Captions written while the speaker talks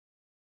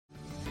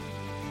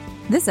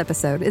This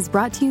episode is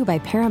brought to you by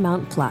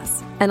Paramount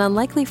Plus. An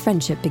unlikely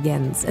friendship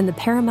begins in the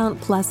Paramount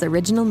Plus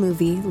original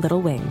movie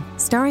Little Wing,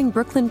 starring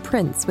Brooklyn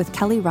Prince with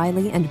Kelly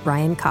Riley and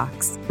Brian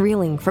Cox.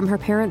 Reeling from her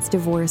parents'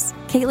 divorce,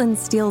 Caitlin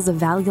steals a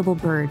valuable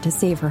bird to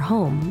save her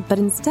home, but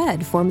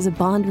instead forms a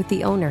bond with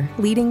the owner,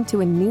 leading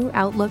to a new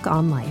outlook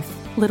on life.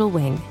 Little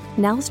Wing,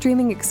 now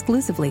streaming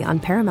exclusively on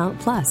Paramount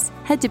Plus.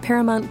 Head to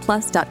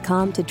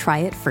ParamountPlus.com to try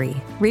it free.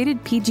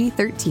 Rated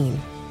PG-13.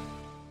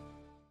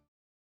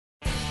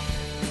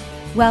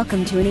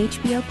 Welcome to an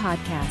HBO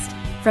podcast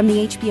from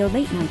the HBO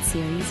Late Night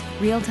series,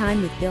 Real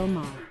Time with Bill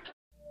Maher.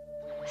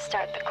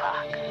 Start the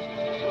clock.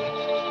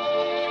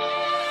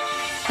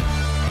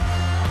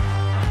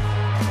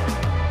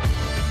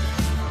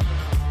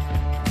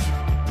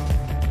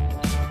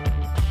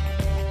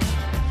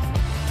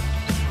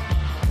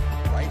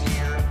 Right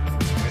here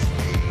with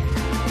me.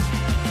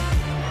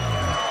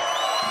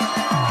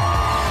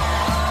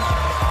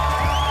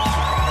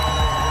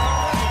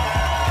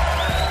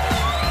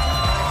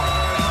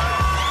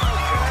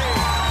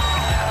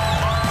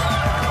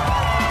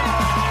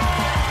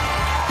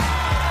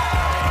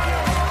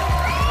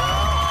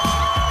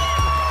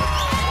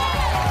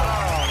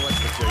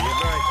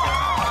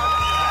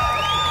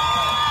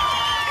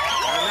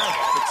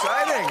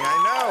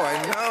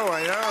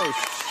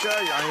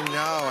 I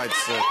know.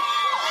 It's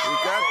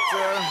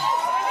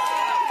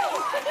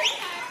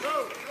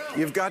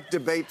you've got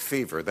debate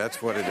fever.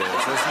 That's what it is,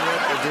 isn't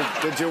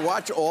it? Did you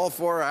watch all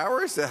 4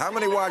 hours? How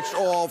many watched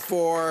all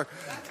four?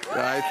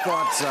 I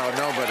thought so.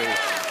 Nobody.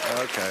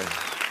 Okay.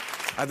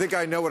 I think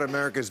I know what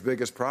America's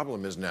biggest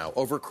problem is now: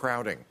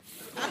 overcrowding.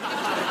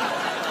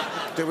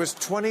 There was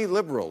 20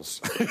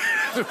 liberals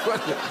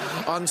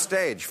on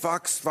stage.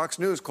 Fox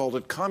News called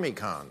it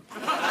Comic-Con.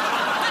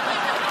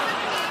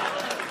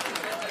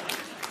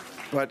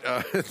 But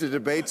the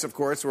debates, of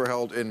course, were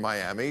held in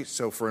Miami.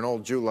 So for an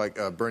old Jew like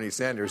Bernie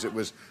Sanders, it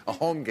was a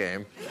home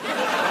game.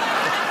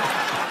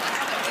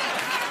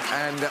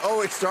 And,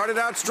 it started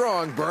out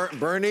strong.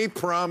 Bernie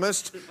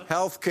promised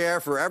health care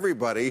for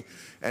everybody.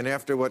 And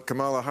after what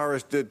Kamala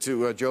Harris did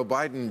to Joe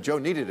Biden, Joe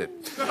needed it.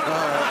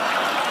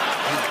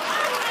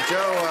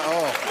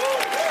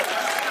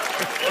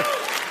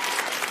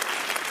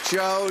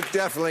 Joe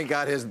definitely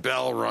got his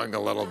bell rung a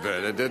little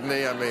bit, didn't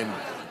he? I mean,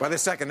 by the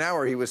second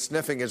hour, he was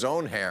sniffing his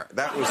own hair.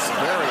 That was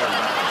very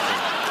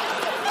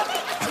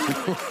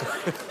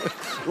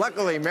embarrassing.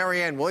 Luckily,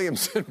 Marianne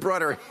Williamson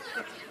brought her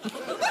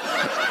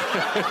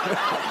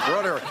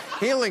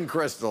healing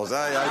crystals.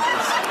 It's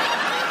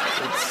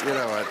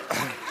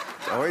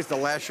always the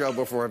last show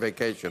before a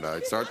vacation. I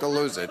start to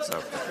lose it,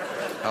 so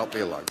help me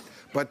along.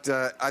 But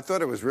I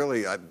thought it was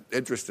really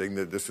interesting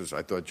that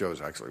I thought Joe's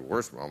actually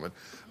worst moment.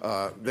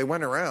 They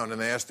went around and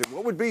they asked him,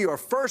 what would be your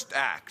first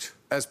act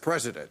as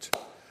president?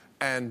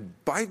 And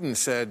Biden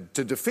said,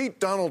 to defeat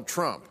Donald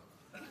Trump.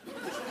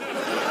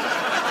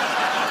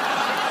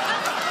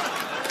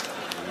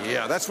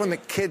 Yeah, that's when the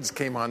kids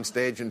came on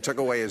stage and took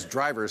away his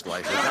driver's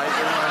license.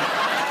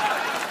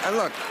 And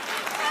look,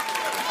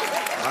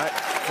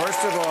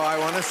 first of all, I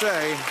want to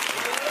say,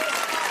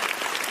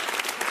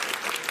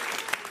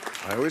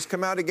 I always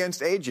come out against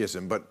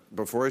ageism, but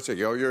before I say,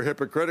 you're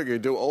hypocritical, you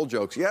do old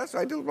jokes. Yes,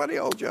 I do plenty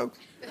of old jokes.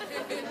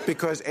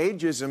 Because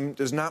ageism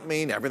does not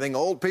mean everything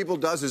old people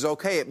does is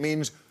okay. It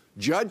means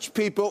judge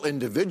people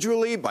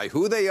individually by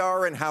who they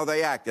are and how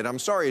they act. And I'm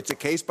sorry, it's a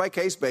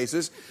case-by-case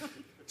basis.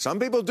 Some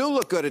people do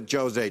look good at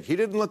Joe's age. He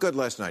didn't look good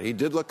last night. He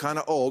did look kind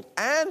of old.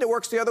 And it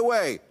works the other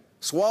way.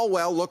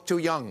 Swalwell looked too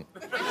young.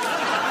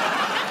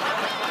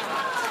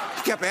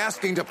 Kept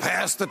asking to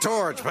pass the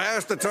torch.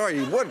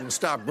 He wouldn't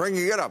stop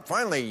bringing it up.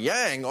 Finally,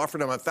 Yang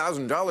offered him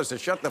 $1,000 to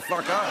shut the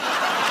fuck up.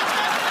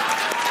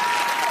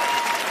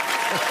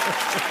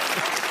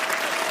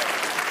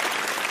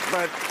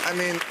 But, I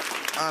mean,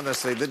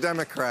 honestly, the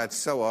Democrats,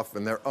 so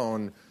often their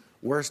own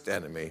worst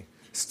enemy,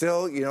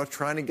 still,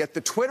 trying to get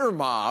the Twitter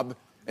mob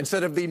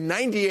instead of the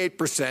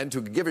 98%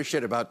 who could give a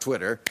shit about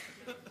Twitter.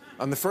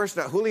 On the first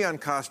night, Julian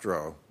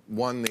Castro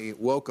won the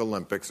woke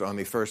Olympics on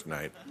the first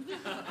night.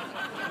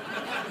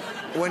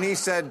 When he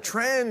said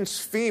trans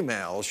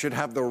females should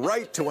have the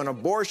right to an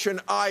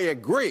abortion, I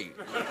agree.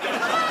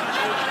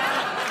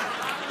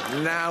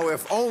 Now,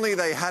 if only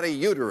they had a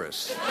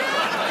uterus.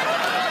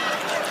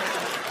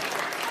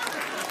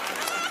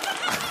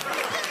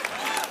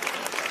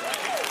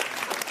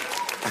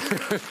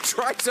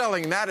 Try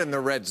selling that in the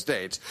red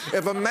states.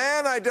 If a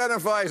man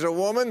identifies a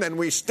woman, then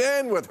we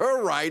stand with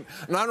her right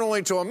not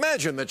only to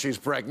imagine that she's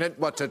pregnant,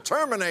 but to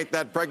terminate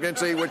that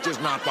pregnancy, which is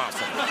not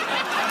possible.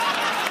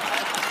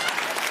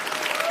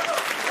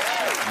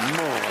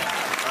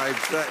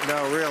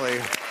 No, really.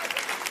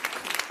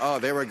 Oh,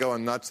 they were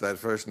going nuts that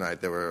first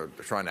night. They were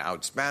trying to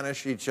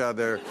out-Spanish each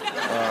other.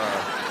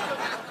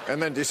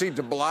 And then, do you see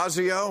de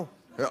Blasio?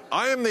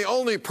 I am the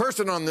only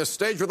person on this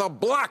stage with a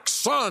black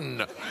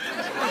son.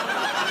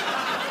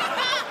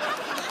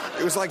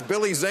 It was like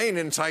Billy Zane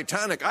in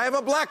Titanic. I have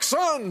a black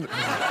son.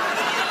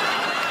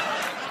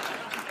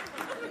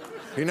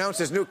 He announced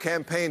his new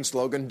campaign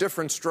slogan,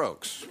 different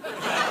strokes.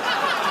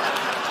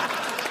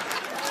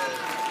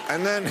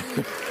 And then...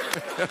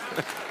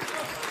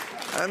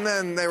 And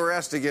then they were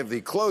asked to give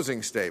the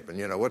closing statement.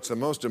 You know, what's the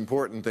most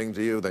important thing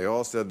to you? They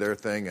all said their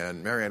thing,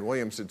 and Marianne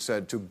Williamson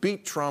said, to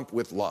beat Trump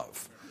with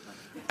love.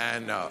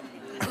 And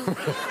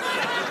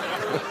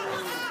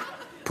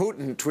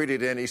Putin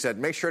tweeted in, he said,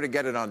 make sure to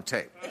get it on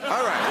tape.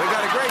 All right, we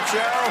got a great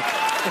show.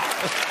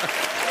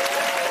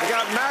 We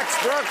got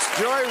Max Brooks,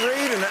 Joy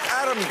Reid, and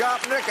Adam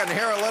Gopnik. And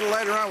here a little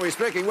later on, we're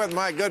speaking with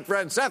my good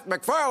friend Seth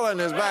MacFarlane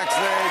is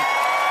backstage.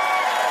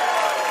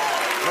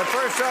 But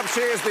first up,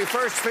 she is the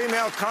first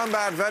female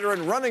combat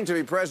veteran running to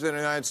be president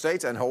of the United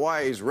States and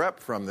Hawaii's rep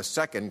from the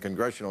 2nd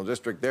Congressional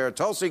District there,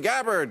 Tulsi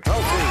Gabbard.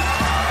 Tulsi. Hey.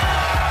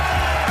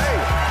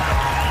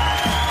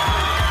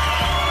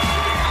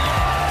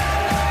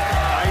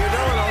 How you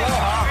doing?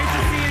 Aloha. Great to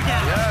see you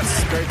again.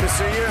 Yes, great to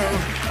see you.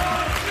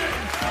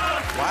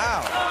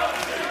 Wow.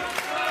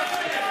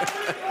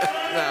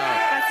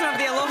 That's some of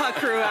the Aloha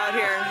crew out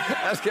here.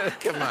 That's good.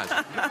 Come on.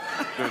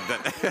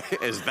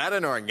 Is that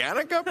an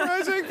organic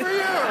uprising for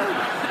you?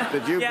 Or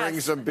did you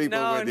bring some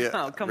people with you?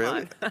 No, come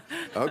really? on.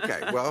 Okay,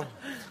 well,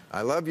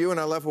 I love you and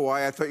I love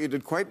Hawaii. I thought you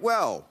did quite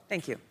well.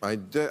 Thank you. I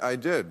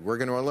did. We're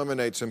going to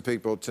eliminate some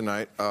people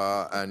tonight,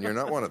 and you're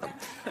not one of them.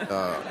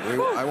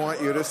 I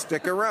want you to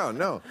stick around.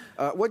 No.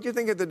 What do you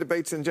think of the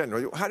debates in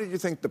general? How did you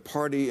think the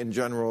party in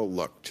general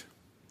looked?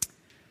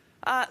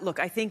 Look,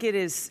 I think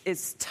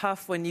it's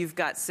tough when you've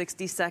got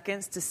 60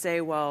 seconds to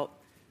say, well,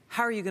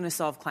 how are you going to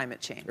solve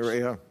climate change?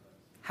 Yeah.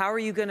 How are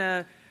you going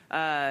to,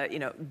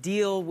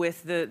 deal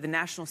with the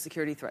national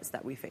security threats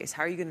that we face?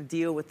 How are you going to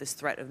deal with this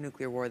threat of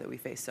nuclear war that we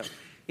face? So,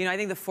 I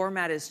think the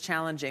format is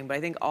challenging, but I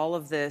think all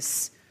of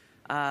this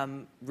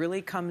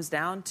really comes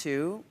down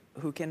to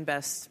who can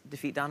best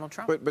defeat Donald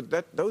Trump.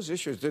 But those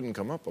issues didn't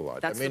come up a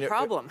lot. That's the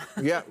problem.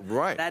 Yeah,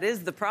 right. That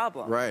is the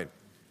problem. Right.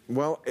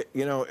 Well,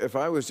 if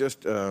I was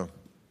just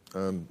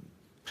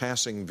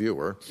passing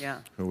viewer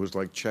who was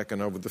like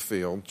checking over the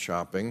field,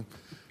 shopping,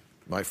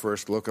 my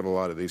first look at a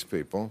lot of these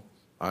people,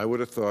 I would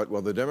have thought,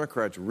 well, the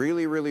Democrats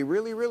really, really,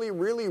 really, really,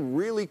 really,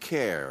 really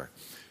care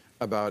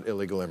about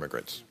illegal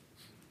immigrants.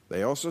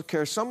 They also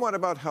care somewhat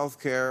about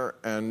health care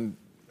and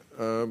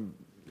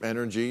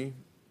energy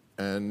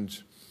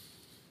and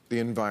the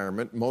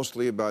environment,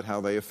 mostly about how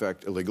they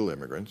affect illegal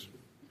immigrants.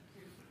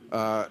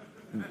 At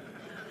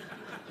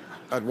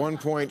one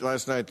point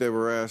last night, they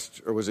were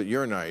asked, or was it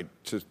your night,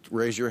 to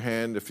raise your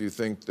hand if you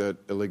think that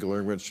illegal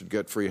immigrants should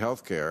get free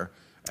health care.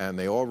 And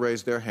they all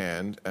raised their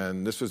hand,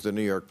 and this was the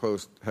New York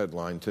Post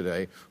headline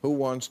today, who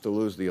wants to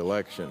lose the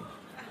election?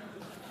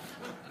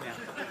 Yeah.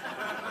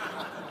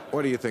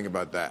 What do you think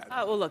about that?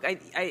 Well, look,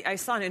 I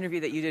saw an interview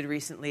that you did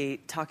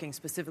recently talking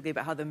specifically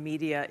about how the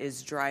media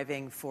is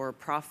driving for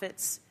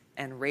profits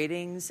and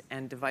ratings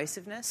and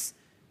divisiveness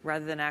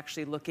rather than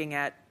actually looking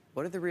at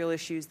what are the real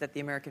issues that the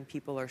American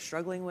people are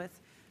struggling with.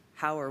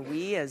 How are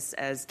we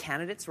as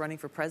candidates running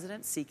for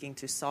president seeking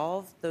to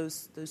solve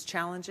those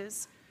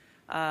challenges?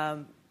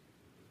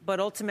 But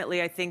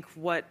ultimately, I think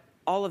what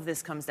all of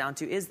this comes down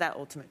to is that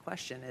ultimate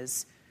question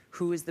is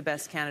who is the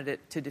best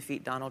candidate to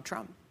defeat Donald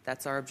Trump?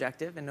 That's our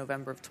objective in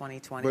November of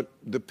 2020. But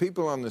the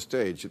people on the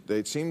stage,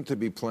 they seem to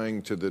be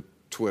playing to the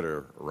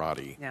Twitter,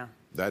 Roddy. Yeah.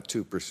 That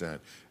 2%.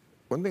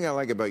 One thing I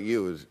like about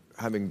you is,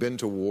 having been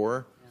to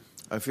war,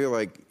 I feel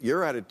like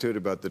your attitude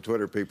about the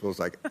Twitter people is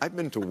like, I've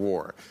been to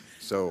war.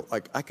 So,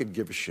 like, I could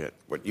give a shit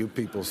what you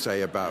people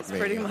say about me.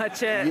 That's pretty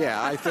much it.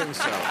 Yeah, I think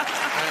so.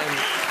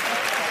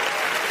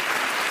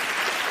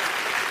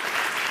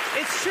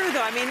 It's true,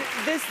 though. I mean,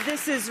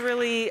 this is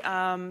really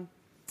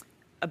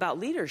about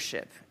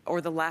leadership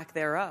or the lack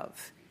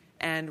thereof.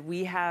 And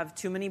we have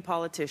too many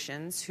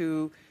politicians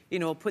who,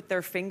 put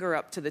their finger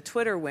up to the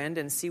Twitter wind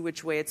and see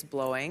which way it's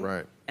blowing.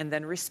 Right. And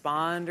then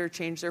respond or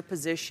change their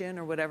position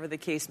or whatever the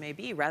case may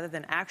be, rather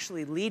than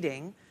actually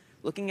leading,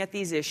 looking at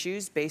these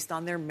issues based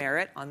on their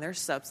merit, on their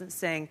substance,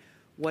 saying,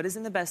 what is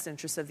in the best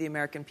interest of the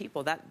American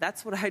people?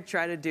 That's what I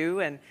try to do.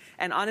 And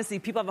honestly,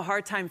 people have a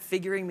hard time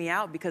figuring me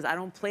out because I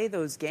don't play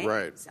those games.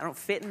 Right. I don't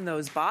fit in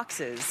those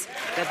boxes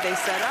that they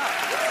set up.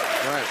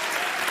 Right.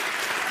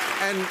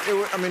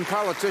 And,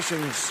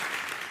 politicians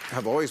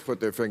have always put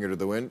their finger to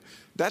the wind.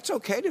 That's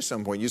okay to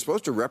some point. You're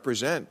supposed to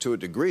represent, to a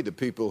degree, the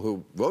people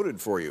who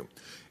voted for you.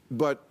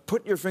 But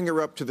put your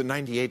finger up to the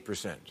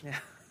 98%. Yeah.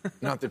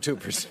 Not the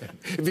 2%.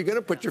 If you're going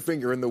to put your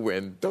finger in the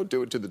wind, don't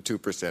do it to the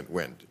 2%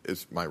 wind,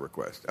 is my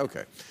request.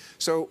 Okay.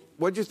 So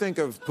what do you think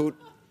of Putin?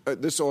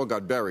 This all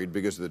got buried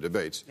because of the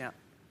debates. Yeah.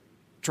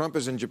 Trump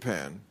is in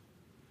Japan.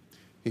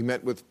 He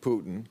met with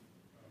Putin.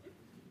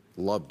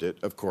 Loved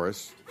it, of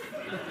course.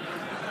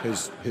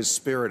 His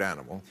spirit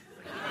animal.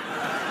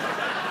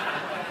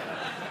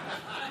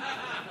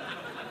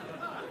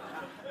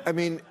 I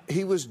mean,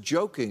 he was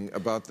joking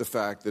about the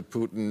fact that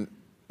Putin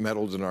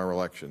meddled in our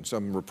election.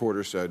 Some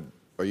reporter said,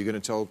 are you going to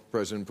tell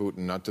President Putin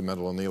not to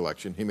meddle in the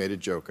election? He made a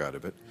joke out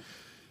of it.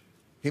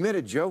 He made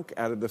a joke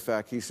out of the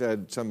fact he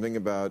said something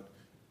about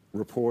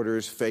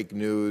reporters, fake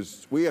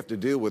news. We have to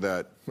deal with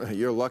that.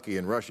 You're lucky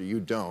in Russia, you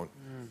don't.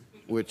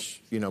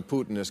 Which,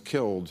 Putin has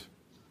killed,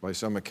 by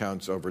some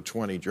accounts, over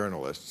 20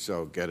 journalists.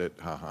 So get it,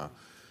 haha.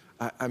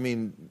 I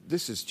mean,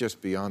 this is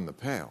just beyond the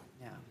pale.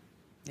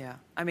 Yeah.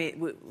 I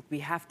mean, we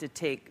have to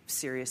take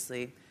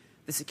seriously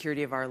the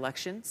security of our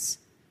elections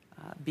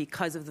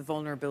because of the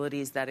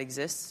vulnerabilities that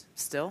exist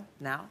still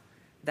now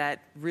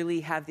that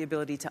really have the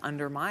ability to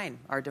undermine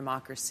our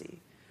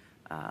democracy.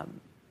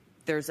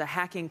 There's a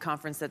hacking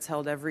conference that's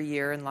held every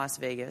year in Las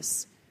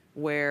Vegas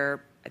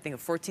where I think a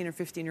 14 or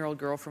 15-year-old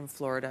girl from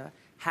Florida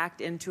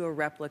hacked into a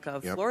replica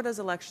of Florida's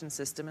election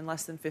system in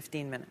less than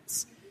 15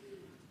 minutes.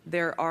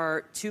 There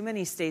are too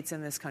many states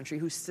in this country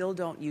who still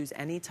don't use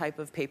any type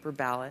of paper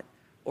ballot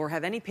or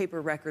have any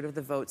paper record of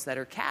the votes that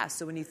are cast.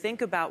 So when you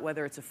think about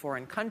whether it's a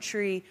foreign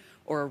country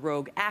or a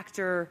rogue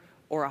actor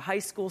or a high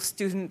school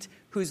student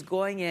who's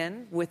going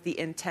in with the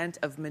intent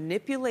of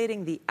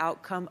manipulating the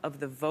outcome of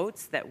the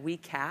votes that we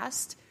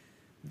cast,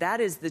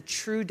 that is the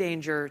true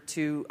danger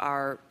to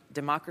our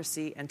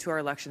democracy and to our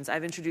elections.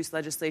 I've introduced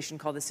legislation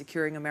called the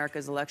Securing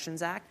America's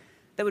Elections Act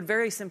that would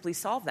very simply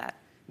solve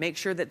that. Make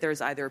sure that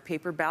there's either a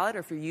paper ballot or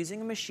if you're using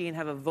a machine,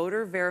 have a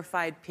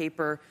voter-verified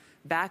paper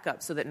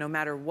backup so that no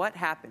matter what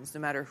happens,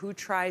 no matter who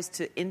tries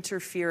to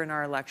interfere in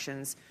our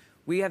elections,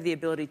 we have the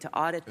ability to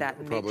audit that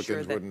and make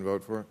sure that Republicans wouldn't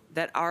vote for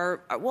it?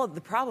 Well, the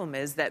problem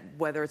is that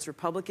whether it's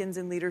Republicans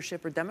in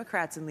leadership or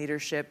Democrats in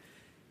leadership,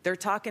 they're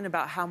talking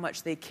about how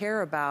much they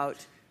care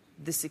about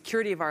the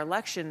security of our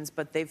elections,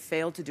 but they've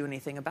failed to do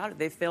anything about it.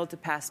 They've failed to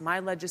pass my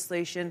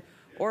legislation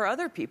or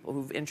other people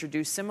who've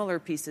introduced similar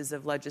pieces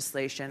of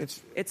legislation.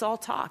 It's all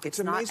talk. It's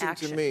not action.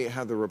 It's amazing to me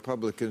how the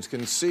Republicans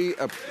can see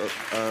a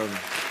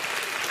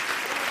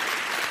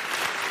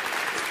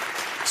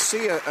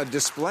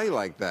display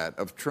like that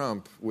of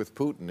Trump with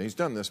Putin. He's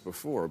done this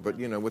before, but,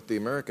 you know, with the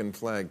American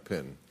flag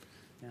pin.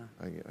 Yeah.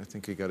 I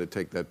think you got to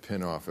take that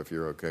pin off if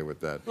you're okay with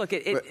that. Look,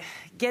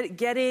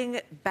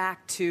 getting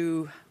back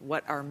to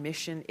what our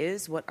mission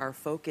is, what our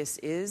focus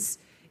is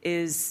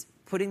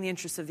putting the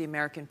interests of the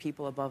American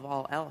people above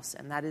all else.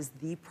 And that is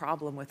the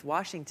problem with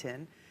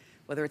Washington.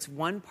 Whether it's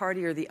one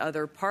party or the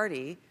other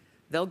party,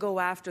 they'll go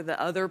after the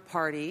other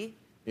party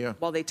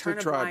while they turn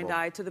a blind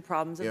eye to the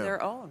problems of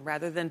their own,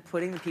 rather than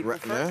putting the people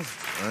first. Yeah,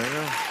 I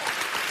know.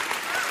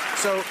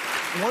 So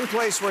one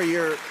place where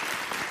you're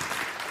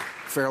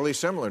fairly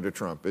similar to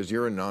Trump is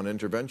you're a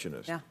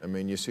non-interventionist. Yeah. I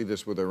mean, you see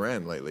this with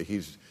Iran lately.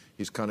 He's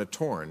kind of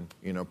torn.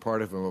 You know,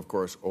 part of him, of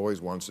course, always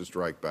wants to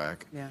strike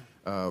back. Yeah.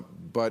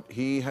 But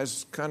he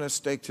has kind of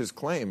staked his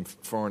claim,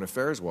 foreign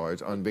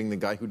affairs-wise, on being the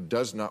guy who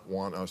does not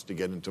want us to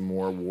get into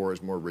more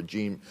wars, more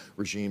regime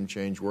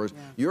change wars.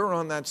 Yeah. You're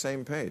on that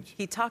same page.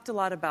 He talked a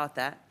lot about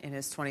that in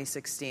his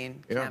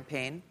 2016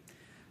 campaign.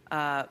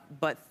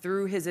 But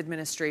through his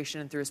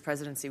administration and through his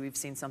presidency, we've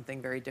seen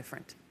something very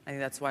different. I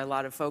think that's why a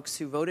lot of folks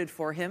who voted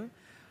for him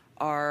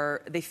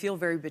they feel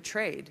very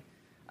betrayed.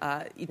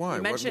 Why?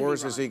 What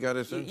wars has he got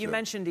us into? You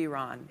mentioned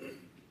Iran.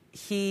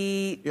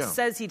 He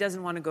says he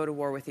doesn't want to go to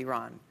war with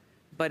Iran.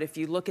 But if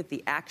you look at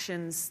the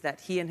actions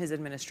that he and his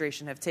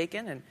administration have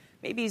taken, and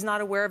maybe he's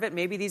not aware of it,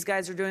 maybe these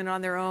guys are doing it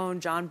on their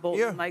own, John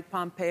Bolton, Mike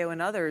Pompeo,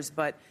 and others,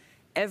 but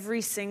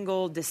every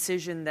single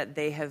decision that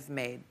they have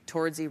made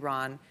towards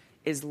Iran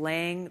is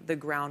laying the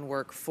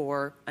groundwork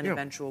for an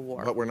eventual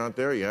war. But we're not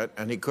there yet,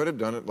 and he could have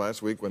done it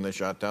last week when they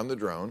shot down the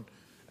drone,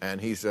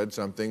 and he said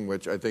something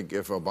which I think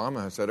if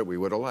Obama had said it, we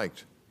would have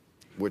liked,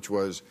 which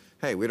was,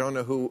 hey, we don't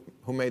know who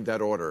made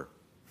that order.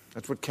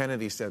 That's what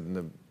Kennedy said in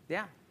the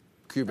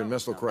Cuban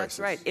Missile Crisis.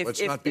 That's right.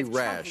 Let's not be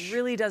rash. Trump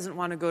really doesn't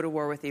want to go to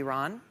war with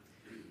Iran,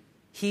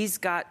 he's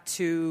got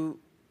to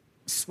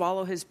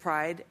swallow his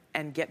pride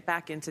and get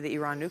back into the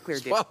Iran nuclear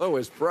deal. Swallow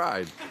his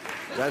pride?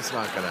 That's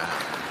not going to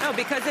happen. No,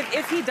 because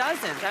if he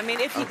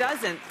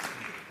doesn't,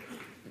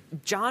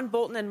 John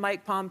Bolton and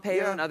Mike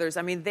Pompeo and others,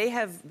 I mean, they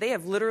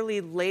have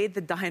literally laid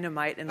the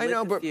dynamite and lit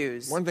the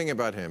fuse. One thing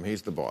about him,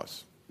 he's the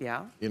boss.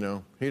 Yeah. You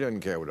know, he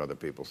doesn't care what other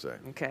people say.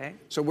 Okay.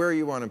 So where are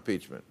you on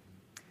impeachment?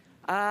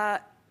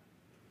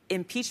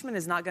 Impeachment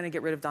is not going to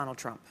get rid of Donald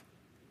Trump.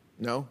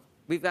 No?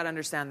 We've got to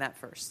understand that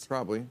first.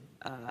 Probably.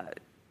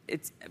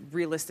 It's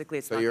realistically,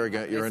 it's so not. You're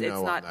a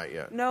no on that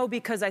yet. No,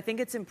 because I think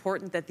it's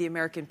important that the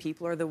American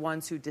people are the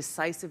ones who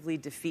decisively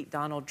defeat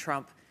Donald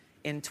Trump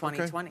in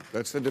 2020. Okay.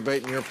 That's the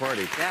debate in your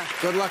party. Yeah.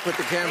 Good luck with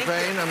the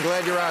campaign. I'm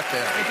glad you're out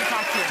there. Good to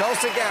talk to you.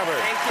 Tulsi Gabbard.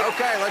 Thank you.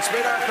 Okay, let's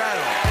meet our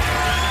panel.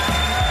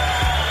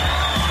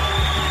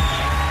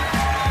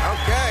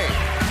 Okay.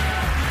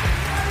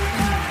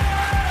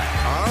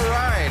 All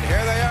right,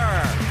 here they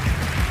are.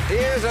 He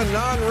is a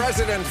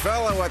non-resident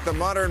fellow at the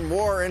Modern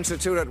War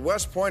Institute at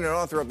West Point and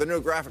author of the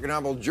new graphic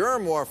novel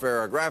Germ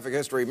Warfare, a graphic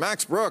history,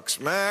 Max Brooks.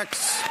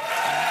 Max.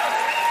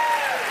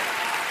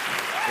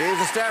 He's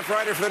a staff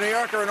writer for The New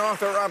Yorker and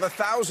author of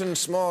 1,000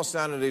 Small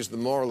Sanities, The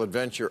Moral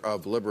Adventure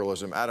of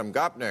Liberalism. Adam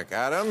Gopnik.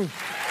 Adam.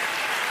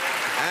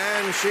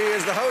 And she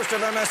is the host of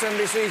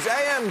MSNBC's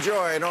AM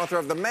Joy and author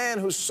of The Man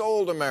Who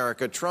Sold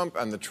America, Trump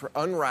and the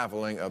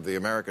Unraveling of the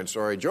American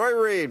Story. Joy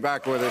Reid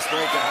back with us.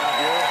 Great to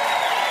have you.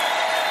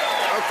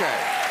 Okay.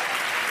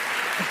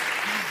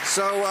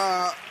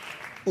 So,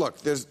 look,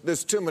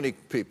 there's too many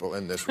people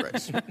in this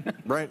race,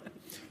 right?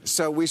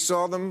 So we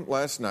saw them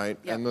last night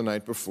and the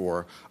night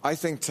before. I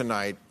think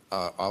tonight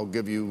I'll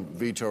give you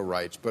veto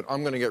rights, but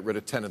I'm going to get rid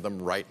of 10 of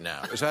them right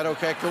now. Is that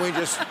okay? Can we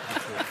just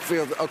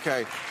feel,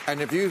 okay.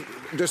 And if you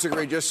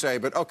disagree, just say,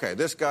 but okay,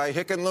 this guy,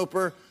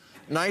 Hickenlooper,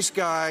 nice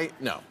guy,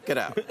 no, get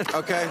out,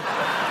 okay?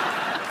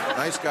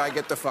 Nice guy,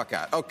 get the fuck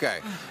out. Okay,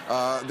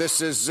 this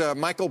is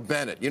Michael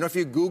Bennett. You know, if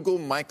you Google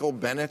Michael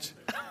Bennett,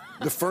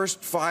 the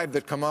first 5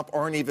 that come up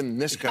aren't even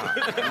this guy,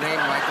 named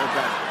Michael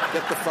Bennett.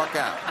 Get the fuck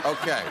out.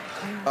 Okay.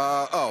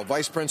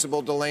 Vice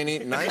Principal Delaney,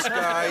 nice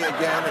guy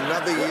again,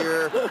 another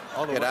year.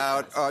 Get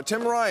out.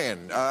 Tim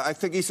Ryan, I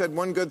think he said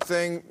one good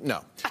thing.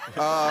 No.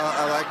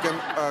 I like him.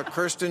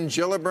 Kirsten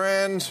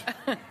Gillibrand.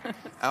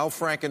 Al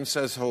Franken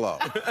says hello.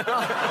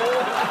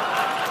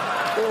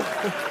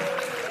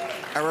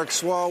 Eric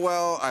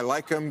Swalwell, I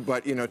like him,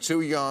 but, you know,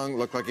 too young.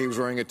 Looked like he was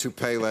wearing a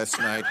toupee last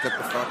night. Get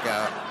the fuck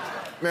out.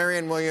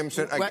 Marianne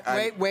Williamson.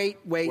 Wait.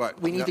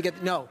 What? We need to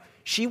get... No,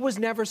 she was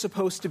never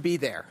supposed to be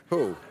there.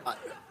 Who?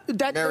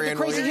 The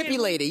crazy hippie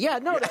lady. Yeah,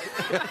 no.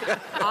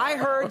 I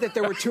heard that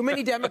there were too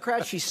many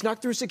Democrats. She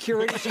snuck through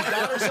security. She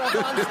got herself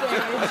on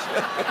stage.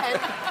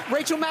 And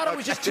Rachel Maddow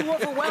was just too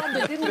overwhelmed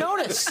and didn't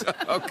notice.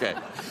 Okay.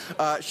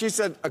 She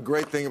said a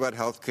great thing about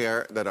health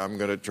care that I'm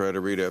going to try to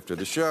read after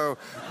the show.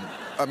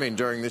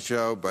 During the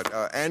show. But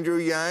Andrew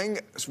Yang,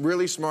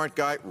 really smart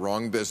guy,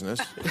 wrong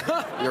business.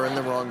 You're in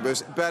the wrong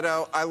business.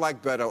 Beto, I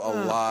like Beto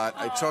a lot.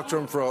 I talked to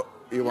him for...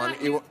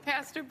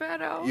 Pastor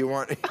Beto. You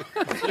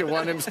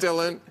want him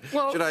still in?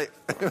 Well, should I?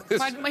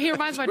 He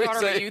reminds my daughter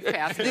of a youth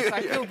pastor, so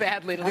I feel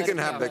badly to let him can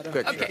have go. that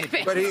picture.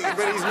 Okay, but he's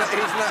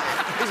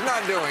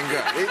not doing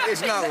good.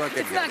 He's not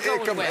looking good.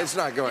 It's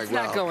not going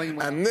well. Not going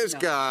well. And this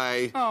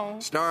guy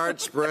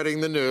starts spreading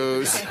the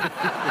news.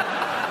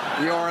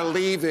 You're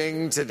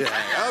leaving today.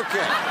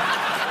 Okay.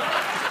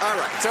 All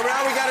right. So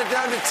now we got it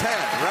down to 10,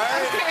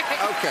 right?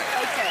 Okay.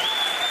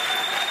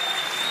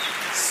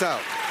 So.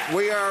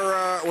 We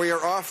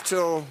are off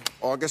till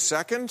August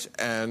 2nd,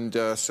 and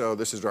so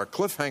this is our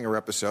cliffhanger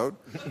episode,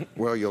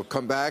 where you'll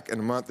come back in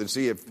a month and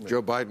see if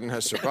Joe Biden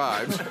has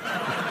survived.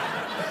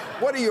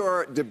 What are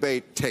your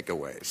debate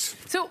takeaways?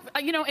 So,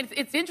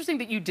 it's interesting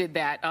that you did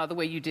that the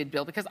way you did,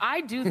 Bill, because I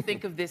do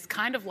think of this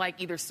kind of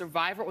like either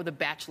Survivor or The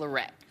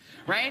Bachelorette.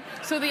 Right?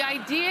 So the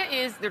idea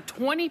is there are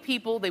 20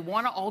 people, they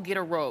want to all get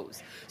a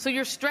rose. So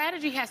your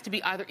strategy has to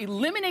be either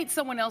eliminate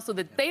someone else so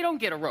that they don't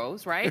get a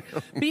rose, right?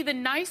 Be the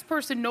nice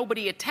person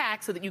nobody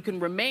attacks so that you can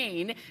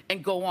remain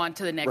and go on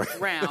to the next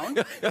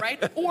round,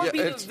 right? Or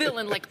be the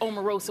villain like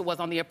Omarosa was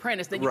on The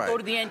Apprentice. Then you go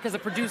to the end because the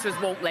producers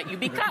won't let you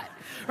be cut,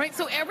 right?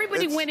 So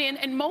everybody went in,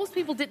 and most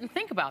people didn't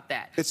think about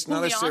that. It's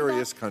not a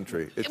serious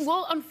country.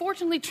 Well,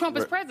 unfortunately, Trump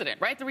is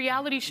president, right? The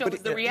reality show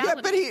is the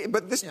reality. Yeah,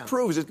 but this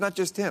proves it's not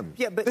just him.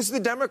 Yeah, but this is the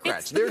Democrats.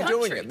 They're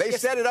doing it. They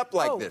set it up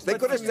like this. They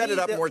could have set it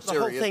up more serious. The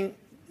whole thing,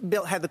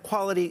 Bill, had the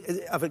quality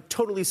of a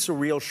totally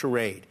surreal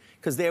charade.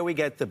 Because there we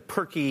get the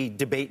perky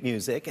debate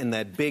music and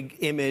that big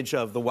image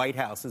of the White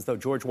House as though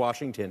George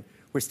Washington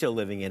were still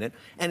living in it.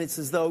 And it's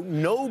as though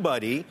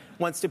nobody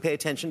wants to pay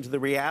attention to the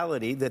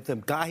reality that the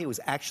guy who was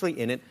actually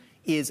in it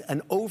is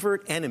an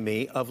overt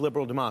enemy of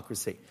liberal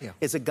democracy. Yeah.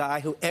 Is a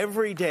guy who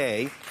every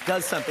day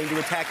does something to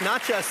attack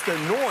not just the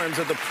norms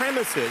or the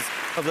premises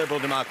of liberal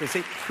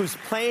democracy, who's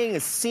playing a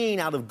scene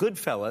out of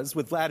Goodfellas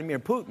with Vladimir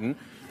Putin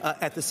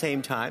at the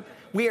same time.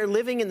 We are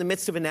living in the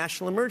midst of a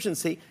national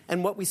emergency,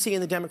 and what we see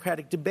in the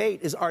Democratic debate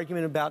is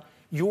argument about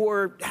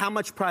how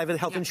much private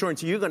health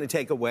insurance are you going to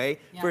take away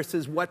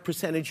versus what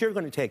percentage you're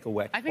going to take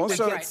away. I think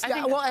also, that's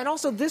right. And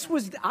also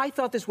I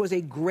thought this was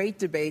a great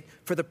debate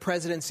for the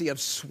presidency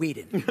of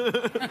Sweden.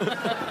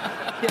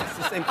 Yes,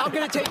 the same. I'm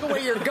going to take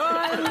away your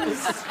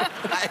guns.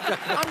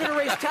 I'm going to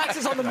raise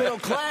taxes on the middle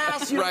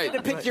class. You don't get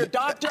to pick your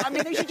doctor.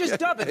 They should just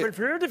dub it.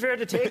 Prepare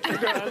to take your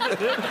guns.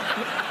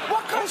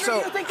 What country do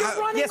you think you're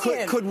running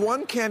in? Could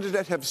one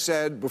candidate have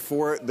said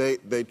before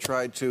they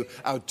tried to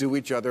outdo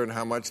each other and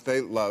how much they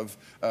love,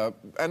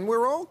 and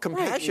we're all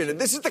compassionate. Right.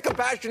 This is the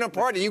compassionate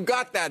party. You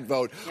got that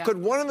vote. Yeah.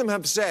 Could one of them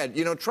have said,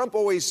 Trump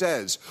always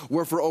says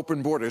we're for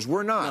open borders.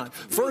 We're not.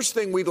 First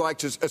thing we'd like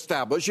to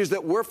establish is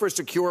that we're for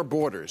secure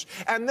borders.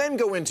 And then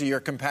go into your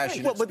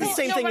compassionate Well, but the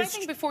same thing but is... I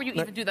think before you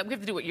even do that, we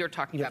have to do what you're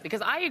talking about.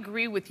 Because I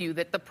agree with you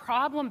that the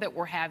problem that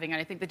we're having, and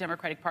I think the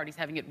Democratic Party is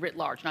having it writ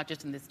large, not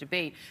just in this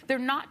debate, they're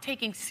not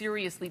taking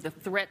seriously the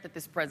threat that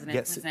this president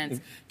presents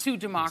to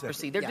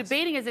democracy. They're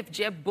debating as if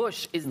Jeb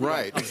Bush is the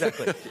right.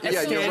 Exactly.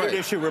 Standard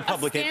issue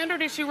Republican.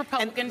 Standard issue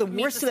Republican. And the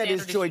worst of that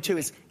is, Joy, too,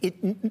 is it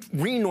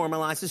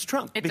re-normalizes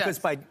Trump. Because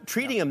by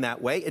treating him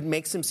that way, it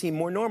makes him seem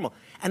more normal.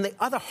 And the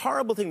other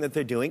horrible thing that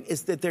they're doing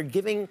is that they're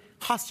giving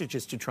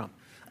hostages to Trump.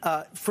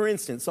 For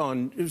instance,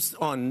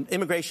 on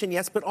immigration,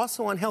 yes, but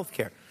also on health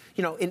care.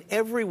 In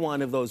every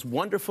one of those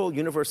wonderful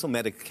universal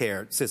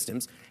Medicare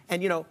systems,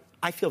 and,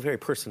 I feel very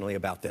personally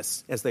about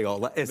this, as they all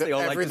like to say.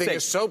 Everything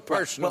is so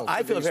personal. Well,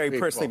 I feel very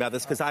personally about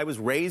this because I was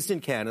raised in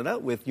Canada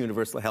with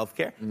universal health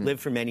care, lived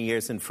for many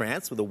years in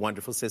France with a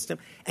wonderful system,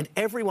 and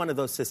every one of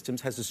those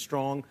systems has a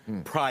strong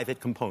private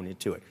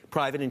component to it.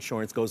 Private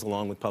insurance goes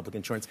along with public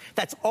insurance.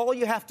 That's all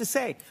you have to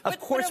say.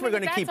 Of course we're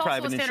going to keep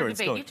private insurance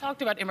going. You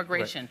talked about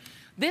immigration.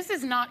 This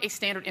is not a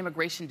standard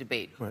immigration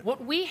debate. Right.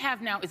 What we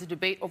have now is a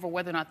debate over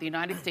whether or not the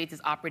United States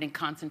is operating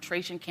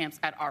concentration camps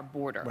at our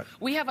border. Right.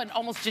 We have an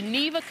almost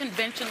Geneva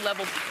Convention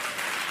level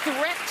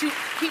threat to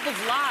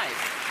people's lives.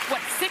 What,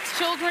 6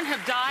 children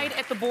have died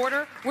at the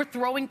border? We're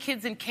throwing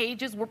kids in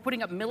cages. We're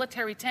putting up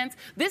military tents.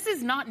 This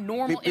is not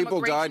normal immigration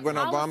People died when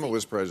policy. Obama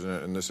was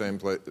president in the same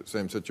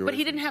situation. But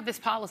he didn't have this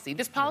policy.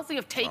 This policy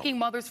of taking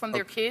mothers from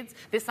their kids,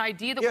 this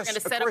idea that we're going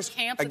to set up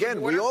camps Again, at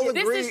the border. we all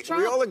agree. This is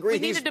Trump. We all agree. We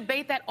need to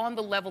debate that on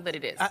the level that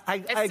it is.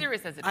 As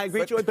serious as it is. I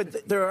agree, Joy,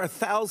 but there are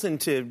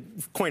 1,000, to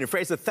coin a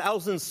phrase,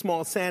 1,000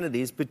 small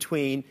sanities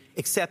between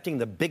accepting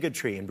the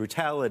bigotry and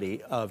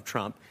brutality of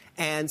Trump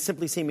and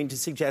simply seeming to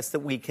suggest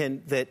that we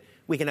can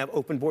have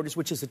open borders,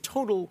 which is a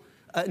total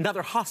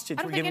another hostage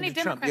we're giving to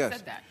Trump. I don't think any Democrat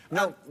said that.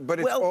 No, but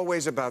it's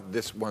always about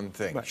this one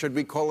thing. Right. Should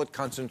we call it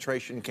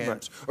concentration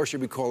camps, or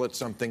should we call it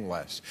something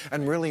less?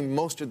 And really,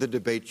 most of the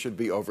debate should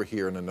be over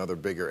here in another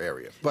bigger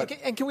area. But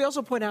and can we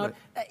also point out,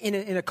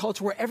 in a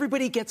culture where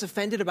everybody gets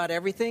offended about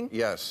everything?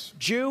 Yes.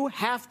 Jew,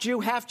 half Jew,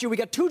 half Jew. We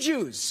got 2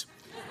 Jews.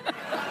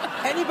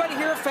 Anybody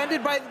here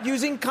offended by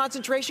using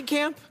concentration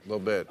camp? A little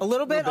bit. A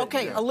little bit?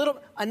 Okay, yeah. A little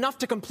enough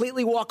to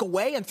completely walk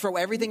away and throw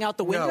everything out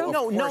the window?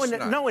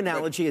 No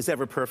analogy is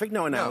ever perfect.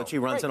 No analogy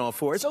runs on all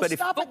fours. So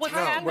but what's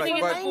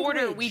happening at the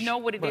border, we know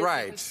what it is.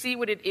 Right. We see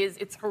what it is.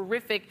 It's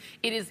horrific.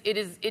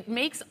 It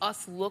makes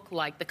us look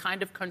like the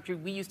kind of country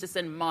we used to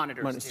send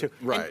monitors to.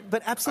 Right.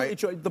 But absolutely,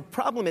 Joy, the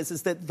problem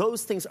is that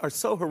those things are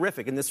so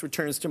horrific, and this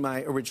returns to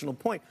my original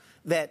point,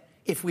 that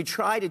if we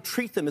try to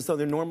treat them as though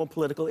they're normal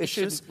political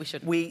issues,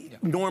 we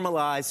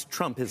normalize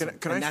Trumpism.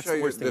 Can I show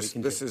you this?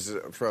 This is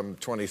from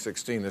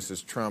 2016. This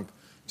is Trump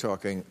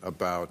talking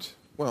about,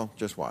 well,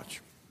 just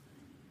watch.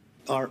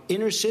 Our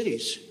inner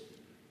cities,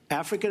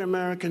 African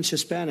Americans,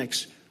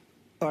 Hispanics,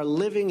 are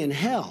living in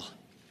hell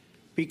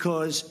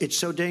because it's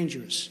so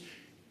dangerous.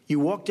 You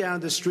walk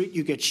down the street,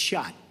 you get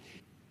shot.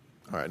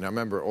 All right, now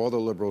remember, all the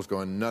liberals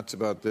going nuts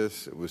about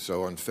this. It was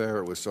so unfair.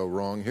 It was so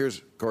wrong.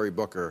 Here's Cory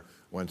Booker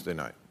Wednesday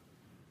night.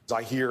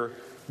 I hear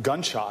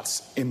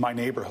gunshots in my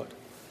neighborhood.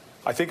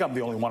 I think I'm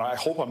the only one. I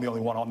hope I'm the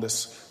only one on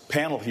this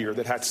panel here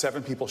that had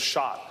 7 people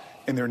shot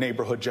in their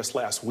neighborhood just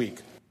last week.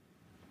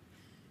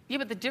 Yeah,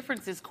 but the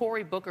difference is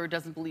Cory Booker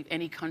doesn't believe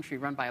any country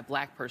run by a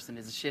black person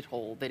is a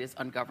shithole that is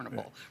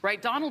ungovernable,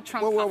 right? Donald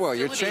Trump. Whoa!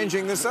 You're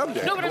changing the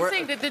subject. No, but I'm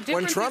saying that the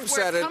difference Trump is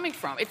where it's coming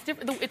from. It's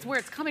different. It's where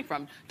it's coming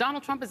from.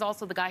 Donald Trump is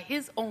also the guy.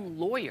 His own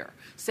lawyer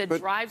said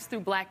drives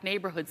through black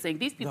neighborhoods saying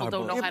these people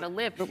don't know how to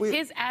live.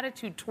 His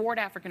attitude toward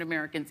African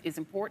Americans is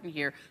important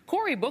here.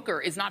 Cory Booker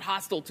is not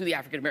hostile to the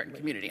African American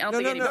community. I don't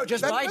think anybody.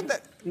 Just Biden.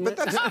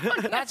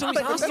 That's what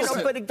he's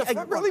hostile. But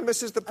that really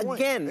misses the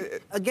point.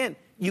 Again,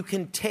 you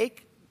can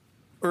take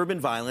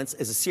urban violence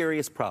is a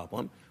serious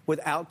problem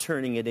without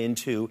turning it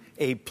into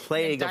a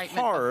plague of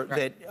horror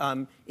that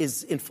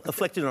is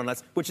afflicted on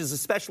us, which is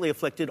especially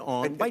afflicted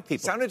on white people.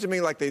 It sounded to me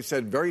like they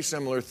said very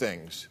similar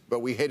things,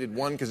 but we hated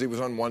one because he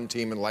was on one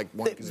team and liked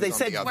one because he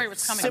was on the other. Where it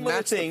was coming similar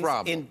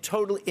from.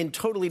 things in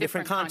totally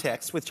different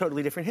contexts with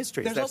totally different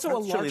histories. There's also a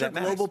larger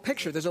global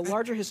picture. There's a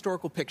larger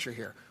historical picture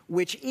here,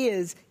 which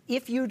is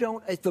if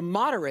the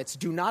moderates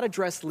do not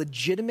address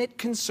legitimate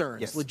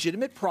concerns,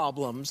 legitimate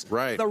problems,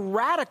 the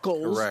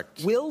radicals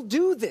will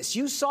do this.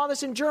 You saw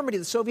this in Germany,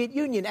 the Soviet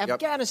Union,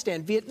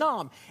 Afghanistan,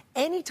 Vietnam.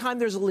 Anytime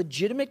there's a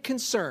legitimate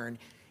concern,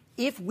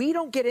 if we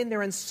don't get in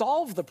there and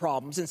solve the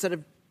problems instead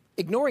of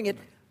ignoring it,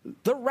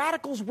 the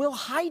radicals will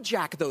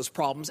hijack those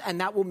problems,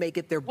 and that will make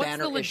it their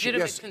banner issue. What's the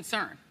legitimate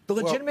concern? The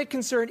legitimate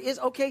concern is,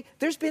 okay,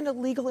 there's been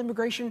illegal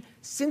immigration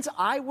since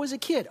I was a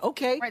kid.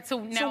 Okay, right, so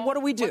what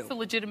do we do? What's the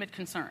legitimate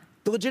concern?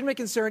 The legitimate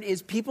concern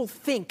is people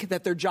think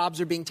that their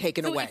jobs are being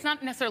taken away. So it's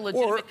not necessarily a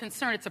legitimate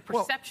concern. It's a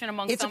perception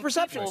among some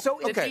people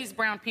that these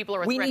brown people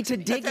are a threat. We need to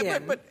dig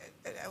in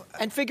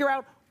and figure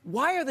out,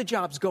 why are the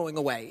jobs going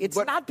away? It's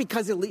not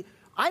because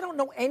I don't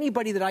know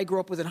anybody that I grew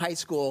up with in high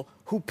school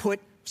who put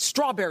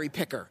strawberry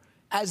picker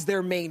as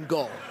their main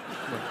goal.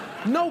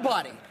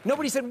 Nobody.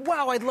 Nobody said,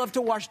 wow, I'd love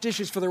to wash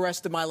dishes for the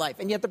rest of my life.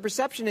 And yet the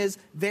perception is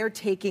they're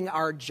taking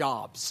our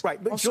jobs.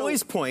 Right. But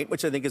Joy's point,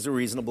 which I think is a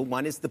reasonable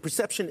one, is the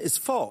perception is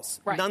false.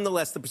 Right.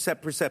 Nonetheless, the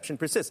perception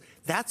persists.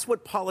 That's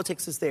what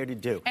politics is there to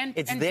do. And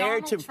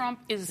Donald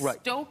Trump is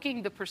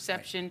stoking the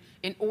perception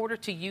in order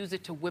to use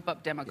it to whip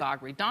up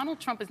demagoguery.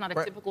 Donald Trump is not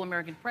a typical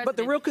American president.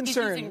 But the real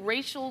concern... He's using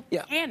racial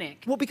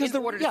panic because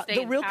in order to stay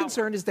the real in power.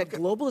 concern is that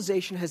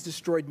globalization has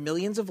destroyed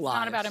millions of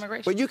lives. It's not about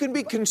immigration. But you can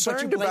be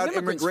concerned about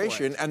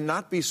immigration and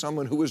not be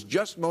someone who is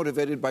just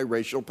motivated by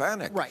racial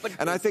panic. Right.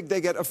 And I think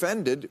they get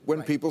offended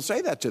when people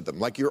say that to them.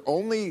 Like, you're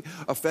only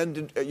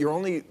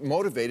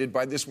motivated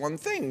by this one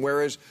thing.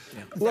 Whereas,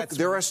 look,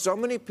 there are so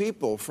many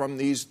people from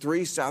these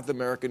 3 South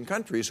American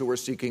countries who are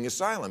seeking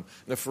asylum.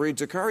 Now, Fareed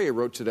Zakaria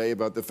wrote today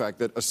about the fact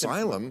that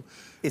asylum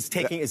is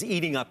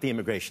eating up the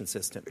immigration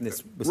system. And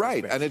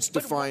it's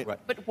defined.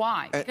 But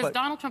why? Because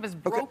Donald Trump has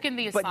broken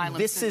the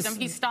asylum system.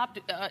 He stopped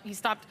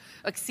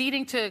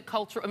acceding to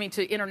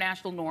to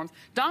international norms.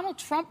 Donald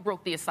Trump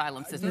broke the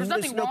asylum system. There's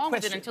nothing wrong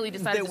with it until he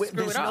decided to screw it up.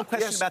 There's no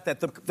question about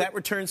that. That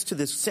returns to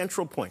this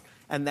central point.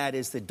 and that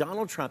is that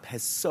Donald Trump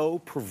has so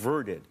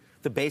perverted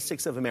the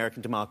basics of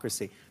American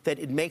democracy that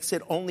it makes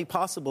it only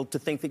possible to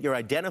think that you're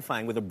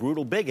identifying with a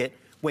brutal bigot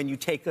when you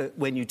take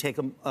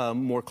a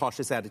more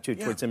cautious attitude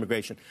towards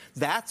immigration.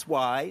 That's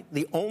why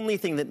the only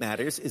thing that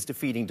matters is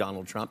defeating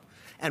Donald Trump,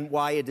 and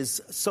why it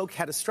is so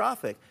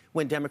catastrophic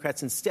when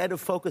Democrats, instead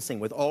of focusing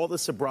with all the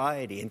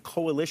sobriety and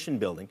coalition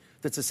building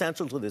that's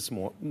essential to this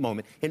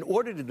moment, in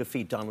order to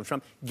defeat Donald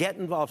Trump, get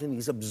involved in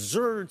these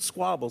absurd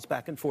squabbles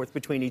back and forth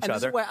between each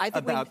other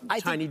about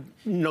tiny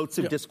notes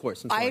of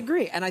discourse. And so I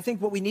agree. And I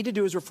think what we need to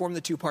do is reform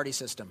the two-party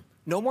system.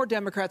 No more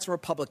Democrats and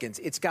Republicans.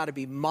 It's got to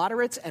be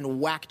moderates and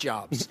whack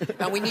jobs.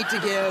 And we need to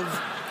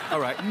give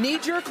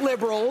knee-jerk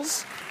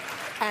liberals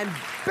and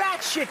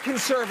batshit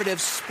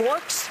conservatives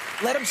sporks.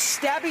 Let them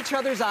stab each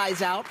other's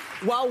eyes out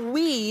while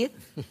we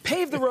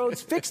pave the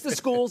roads, fix the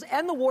schools,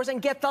 end the wars,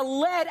 and get the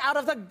lead out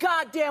of the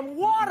goddamn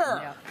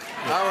water. Yeah.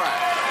 All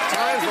right.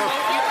 Time for...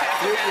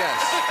 Yes.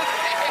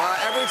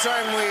 Every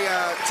time we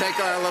take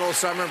our little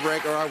summer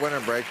break or our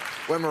winter break,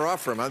 when we're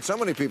off for a month, so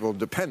many people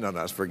depend on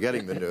us for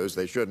getting the news.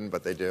 They shouldn't,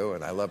 but they do,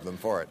 and I love them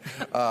for it.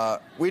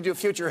 We do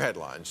future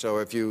headlines. So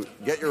if you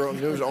get your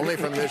own news only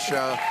from this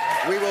show,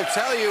 we will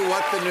tell you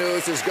what the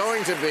news is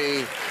going to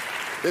be.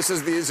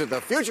 These are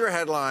the future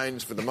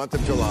headlines for the month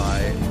of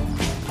July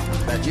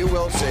that you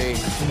will see.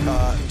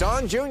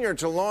 Don Jr.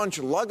 to launch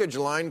luggage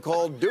line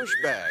called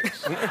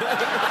Douchebags.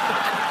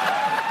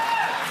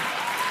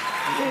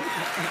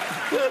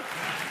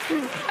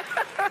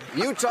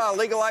 Utah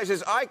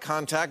legalizes eye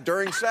contact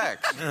during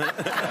sex.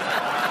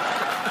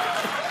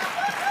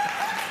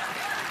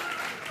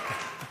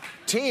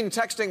 Teen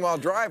texting while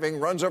driving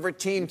runs over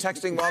teen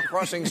texting while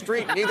crossing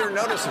street. Neither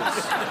notices.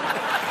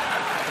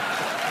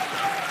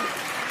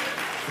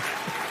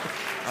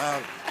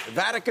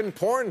 Vatican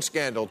porn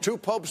scandal. 2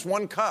 popes,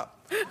 1 cup.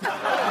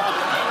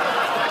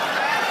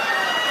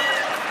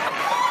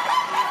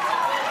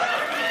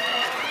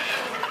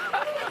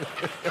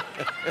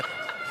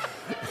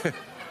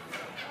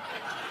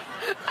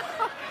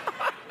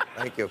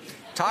 Thank you.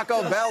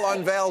 Taco Bell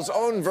unveils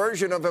own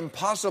version of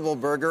Impossible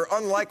Burger,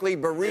 unlikely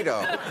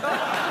burrito.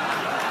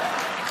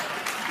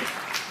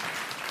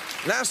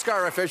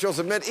 NASCAR officials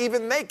admit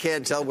even they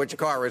can't tell which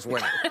car is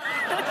winning.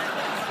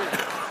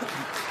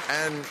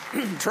 And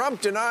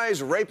Trump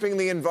denies raping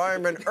the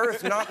environment.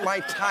 Earth not my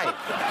type. All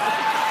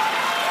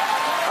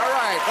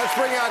right, let's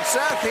bring out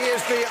Seth. He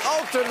is the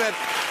ultimate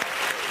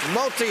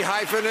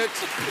multi-hyphenate.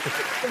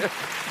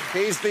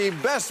 He's the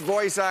best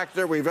voice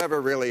actor we've ever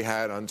really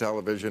had on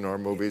television or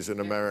movies in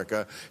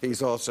America.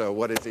 He's also,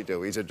 what does he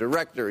do? He's a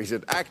director, he's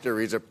an actor,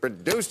 he's a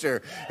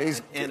producer,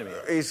 he's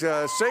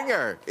a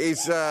singer.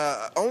 He's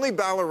only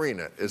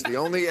ballerina is the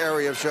only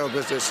area of show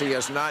business he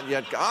has not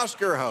yet.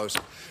 Oscar host.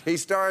 He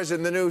stars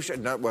in the new,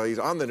 he's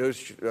on the new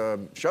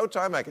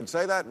Showtime, I can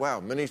say that.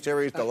 Wow,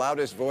 miniseries, The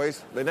Loudest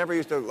Voice. They never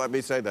used to let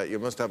me say that. You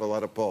must have a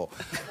lot of pull.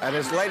 And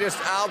his latest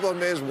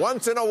album is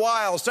Once in a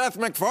While. Seth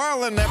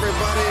MacFarlane,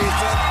 everybody.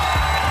 Seth.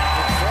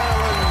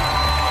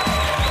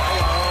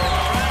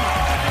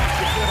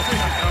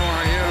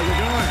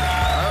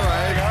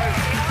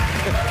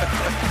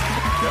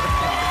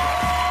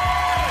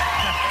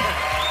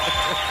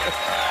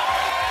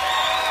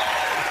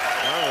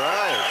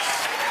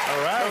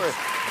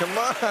 Come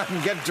on,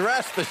 get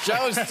dressed. The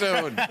show's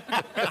soon.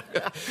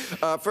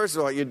 First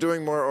of all, you're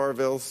doing more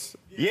Orvilles?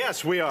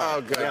 Yes, we are.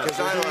 Oh, good. Because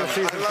I love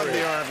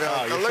the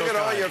Orville. Look at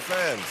all your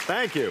fans.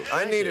 Thank you.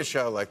 I need a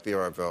show like the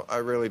Orville. I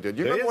really did.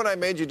 You remember when I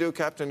made you do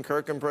Captain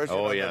Kirk impression?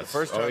 Oh, yes. The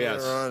first time you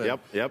were on?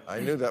 Yep.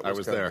 I knew that was I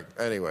was coming. there.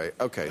 Anyway,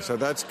 okay, so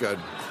that's good.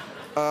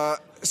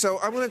 So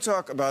I want to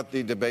talk about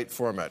the debate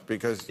format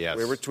because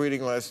we were tweeting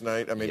last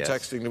night,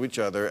 texting to each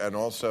other, and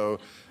also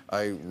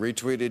I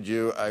retweeted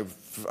you.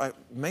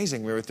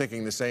 Amazing, we were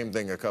thinking the same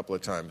thing a couple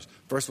of times.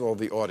 First of all,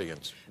 the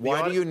audience.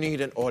 Why do you need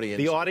an audience?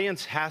 The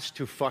audience has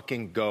to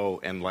fucking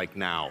go and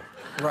now.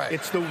 Right.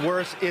 It's the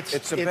worst.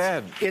 It's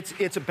bad.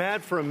 It's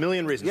bad for a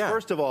million reasons. Yeah.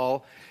 First of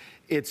all,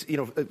 it's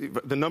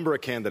the number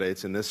of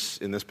candidates in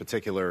this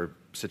particular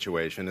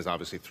situation is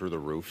obviously through the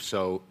roof.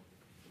 So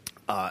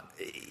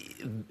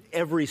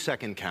every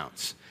second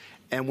counts.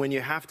 And when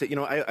you have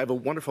to, I have a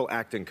wonderful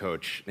acting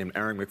coach named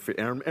Aaron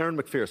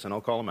McPherson,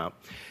 I'll call him out,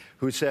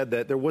 who said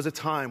that there was a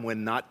time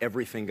when not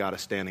everything got a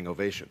standing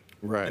ovation.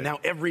 Right. And now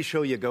every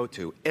show you go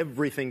to,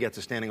 everything gets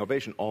a standing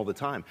ovation all the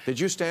time. Did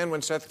you stand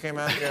when Seth came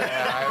out?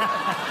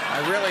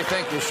 I really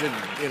think you should,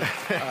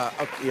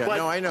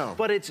 I know.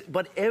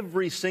 But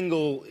every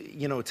single,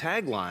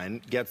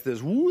 tagline gets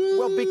this woo.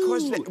 Well,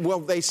 because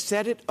they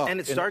set it up.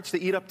 And it starts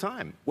to eat up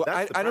time. Well,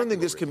 I don't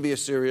think this can be a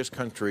serious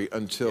country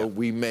until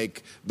we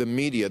make the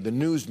media, the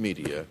news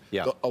media,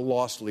 a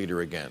loss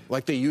leader again.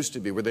 Like they used to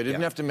be, where they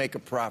didn't have to make a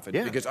profit.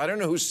 Yeah. Because I don't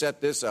know who set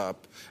this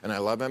up, and I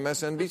love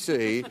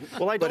MSNBC,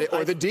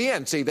 or the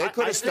DNC. They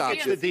could have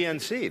stopped it. The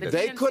DNC.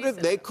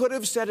 They could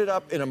have set it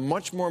up in a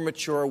much more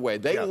mature way.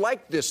 They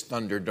like this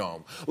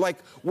Thunderdome.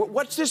 Like,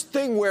 what's this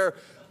thing where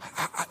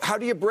how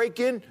do you break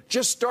in?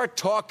 Just start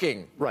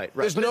talking. Right.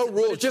 There's no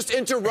rules. Just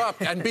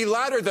interrupt and be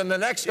louder than the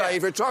next guy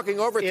if you're talking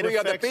over three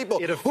other people.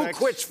 Who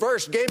quits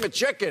first? Game of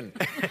chicken.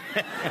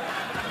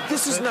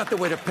 This is not the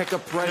way to pick a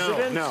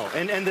president. No.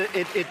 And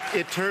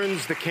it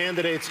turns the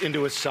candidates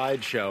into a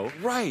sideshow.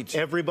 Right.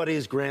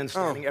 Everybody's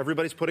grandstanding.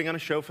 Everybody's putting on a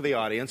show for the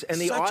audience. And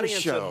the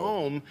audience at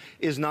home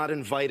is not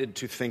invited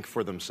to think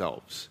for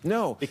themselves.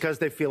 No. Because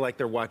they feel like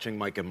they're watching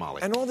Mike and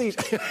Molly. And all these...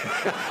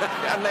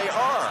 and they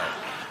are.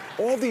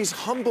 All these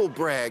humble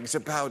brags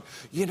about,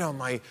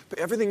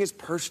 everything is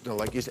personal.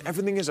 Like,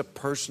 everything is a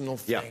personal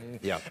thing.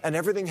 Yeah. And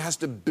everything has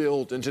to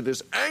build into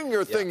this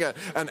anger thing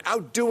and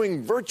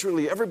outdoing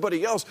virtually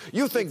everybody else.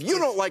 You think you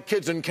don't like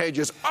kids in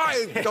cages.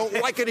 I don't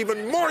like it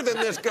even more than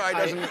this guy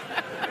doesn't.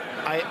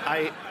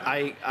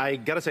 I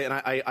gotta say, and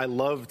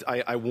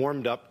I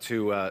warmed up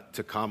to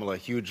Kamala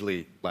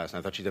hugely last night.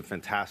 I thought she did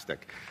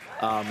fantastic.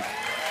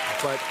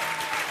 But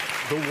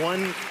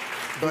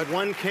the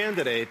one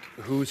candidate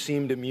who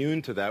seemed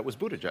immune to that was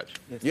Buttigieg.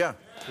 Yeah.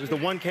 He was the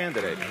one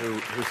candidate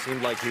who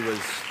seemed like he was...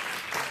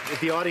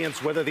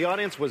 whether the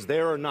audience was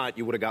there or not,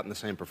 you would have gotten the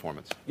same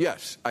performance.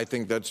 Yes, I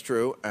think that's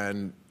true.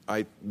 And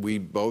we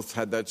both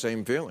had that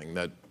same feeling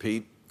that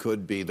Pete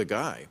could be the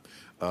guy.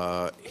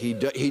 He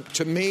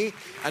to me,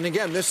 and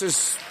again, this is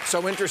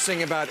so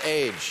interesting about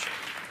age.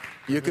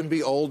 You can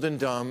be old and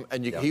dumb,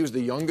 and he was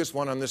the youngest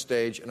one on the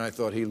stage, and I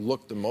thought he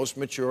looked the most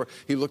mature.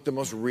 He looked the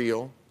most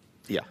real.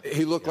 Yeah.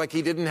 He looked like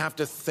he didn't have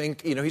to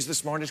think. He's the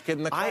smartest kid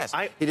in the class.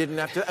 He didn't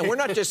have to. And we're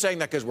not just saying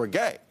that because we're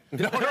gay.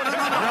 No.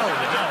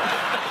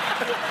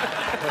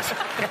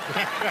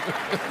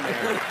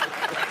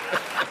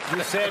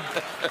 You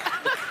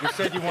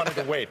said you wanted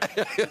to wait.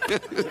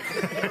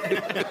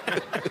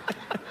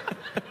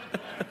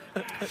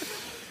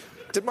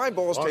 Did my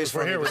balls taste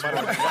funny? No,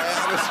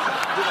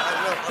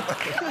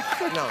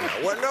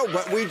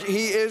 but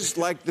he is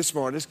like the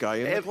smartest guy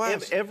in the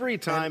class. Every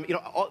time,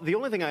 the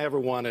only thing I ever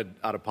wanted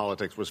out of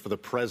politics was for the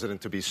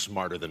president to be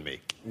smarter than me.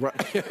 Right.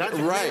 That's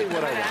really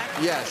what I want.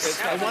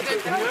 Yes. I want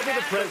whoever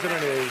the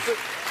president is.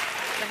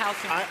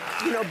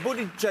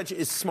 Buttigieg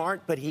is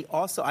smart, but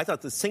I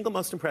thought the single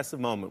most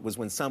impressive moment was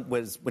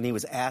when he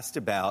was asked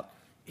about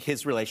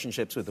his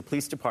relationships with the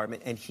police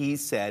department, and he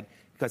said,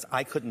 because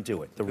I couldn't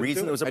do it. The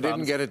reason there was a problem, I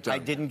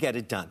didn't get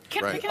it done. He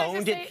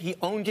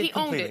owned it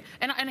completely.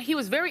 And he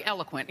was very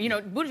eloquent.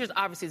 Buttigieg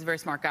obviously is a very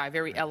smart guy,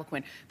 very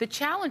eloquent. The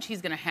challenge he's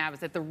going to have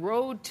is that the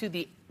road to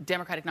the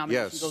Democratic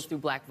nomination goes through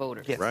black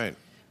voters. Yes. Right.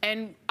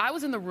 And I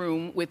was in the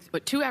room with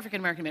two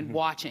African-American men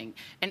watching.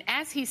 And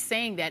as he's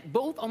saying that,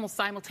 both almost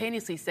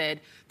simultaneously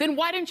said, then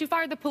why didn't you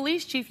fire the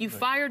police chief? You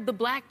fired the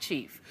black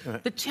chief.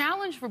 The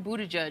challenge for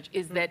Buttigieg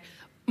is that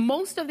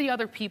most of the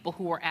other people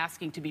who are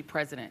asking to be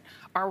president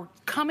are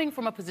coming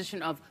from a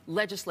position of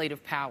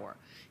legislative power.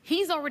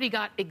 He's already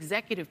got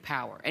executive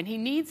power, and he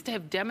needs to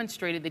have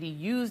demonstrated that he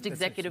used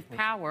executive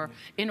power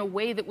in a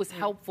way that was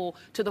helpful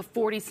to the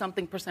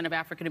 40-something% of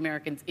African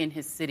Americans in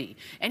his city.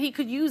 And he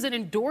could use an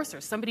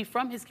endorser, somebody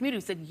from his community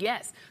who said,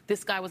 yes,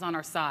 this guy was on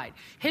our side.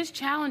 His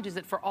challenge is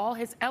that for all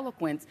his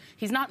eloquence,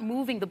 he's not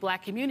moving the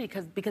black community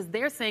because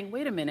they're saying,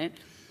 wait a minute,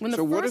 when the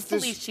first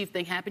police chief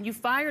thing happened, you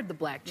fired the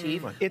black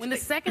chief. When the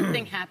second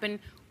thing happened,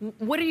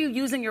 what are you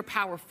using your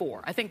power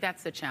for? I think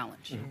that's the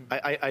challenge.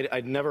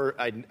 I've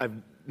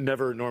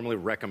never normally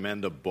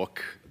recommend a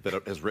book that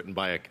is written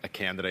by a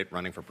candidate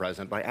running for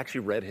president, but I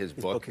actually read his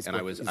book, and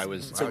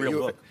it's a real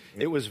book.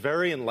 It was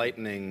very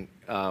enlightening.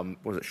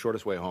 What was it?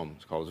 Shortest Way Home.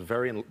 It's called.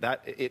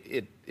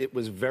 It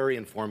was very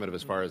informative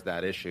as far as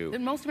that issue.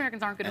 And most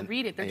Americans aren't going to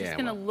read it. They're just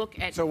going to look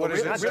at. So what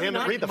is it? Damn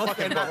it, read the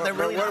fucking book.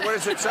 What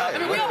does it say? I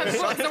mean, we all have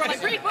books, so we're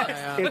like, read books.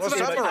 Well,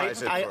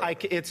 summarize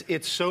it.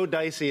 It's so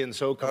dicey and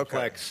so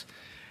complex. Okay.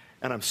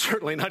 And I'm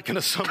certainly not going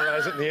to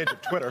summarize it in the age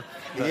of Twitter.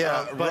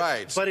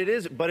 Right. But it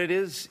is.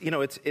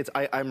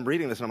 I'm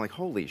reading this and I'm like,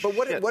 holy shit.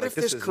 But what if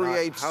this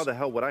creates? How the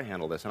hell would I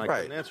handle this? And I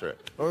couldn't answer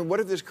it. Or what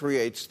if this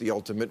creates the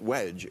ultimate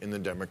wedge in the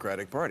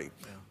Democratic Party?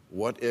 Yeah.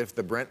 What if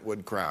the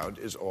Brentwood crowd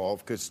is all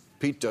because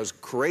Pete does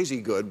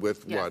crazy good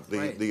with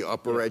the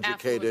upper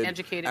educated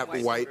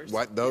white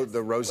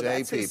the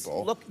rosé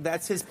people.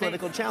 That's his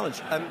political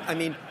challenge. I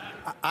mean,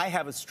 I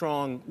have a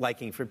strong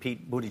liking for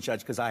Pete Buttigieg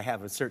because I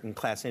have a certain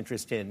class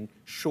interest in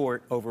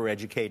short,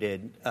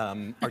 overeducated,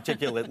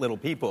 articulate little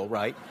people,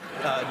 right,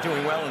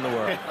 doing well in the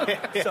world.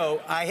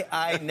 So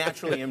I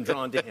naturally am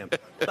drawn to him.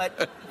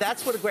 But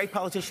that's what a great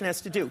politician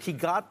has to do. He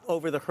got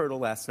over the hurdle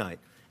last night.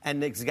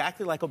 And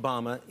exactly like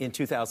Obama in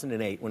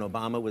 2008, when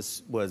Obama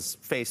was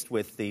faced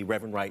with the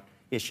Reverend Wright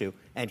issue,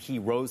 and he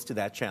rose to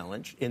that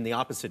challenge in the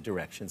opposite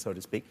direction, so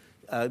to speak,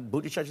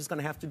 Buttigieg is going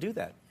to have to do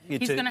that.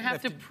 He's going to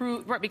have to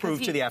prove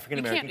to the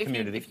African-American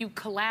community. If you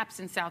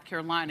collapse in South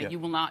Carolina, you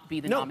will not be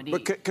the nominee.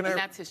 But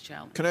that's his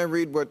challenge. Can I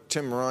read what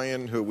Tim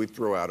Ryan, who we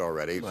threw out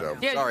already,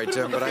 sorry,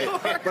 Tim, but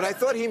I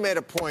thought he made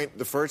a point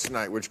the first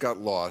night which got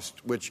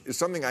lost, which is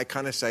something I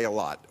kind of say a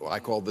lot. I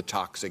call the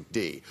toxic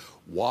D.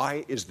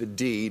 why is the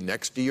D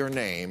next to your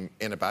name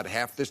in about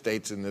half the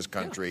states in this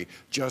country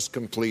just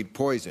complete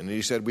poison? And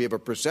he said, we have a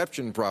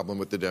perception problem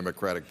with the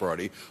Democratic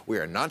Party. We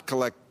are not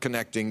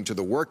connecting to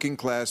the working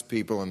class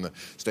people in the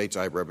states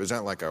I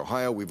represent, like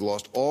Ohio. We've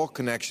lost all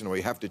connection.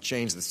 We have to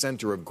change the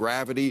center of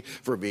gravity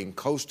for being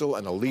coastal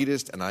and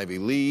elitist and Ivy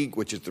League,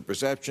 which is the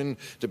perception,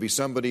 to be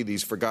somebody,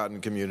 these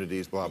forgotten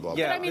communities, blah, blah,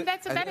 blah. But I mean,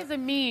 that is a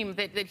meme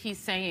that he's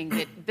saying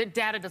that the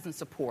data doesn't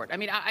support. I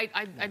mean,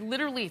 I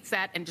literally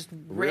sat and just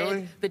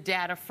read the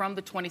data from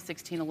the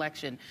 2016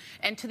 election.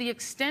 And to the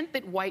extent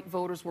that white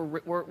voters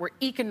were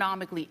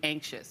economically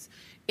anxious,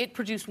 it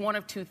produced one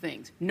of two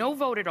things. No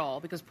vote at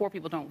all, because poor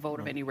people don't vote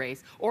of any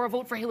race, or a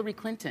vote for Hillary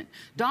Clinton.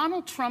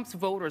 Donald Trump's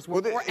voters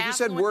were more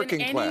affluent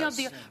than any of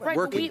the... Right,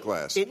 working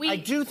class. I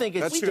do think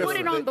it's true. We put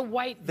it on the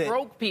white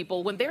broke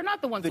people when they're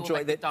not the ones who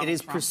elected Donald Trump. It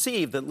is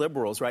perceived that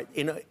liberals, right,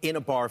 in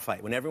a bar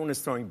fight, when everyone is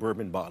throwing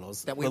bourbon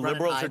bottles, the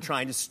liberals are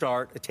trying to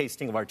start a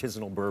tasting of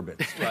artisanal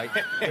bourbons, right?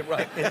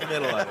 Right in the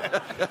middle of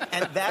it.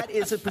 And that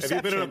is a perception.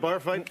 Have you been in a bar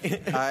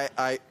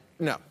fight?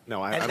 No,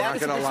 I'm and not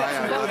going to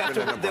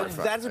lie.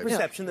 That is a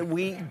perception that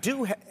we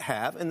do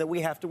have and that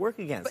we have to work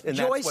against. But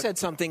Joy said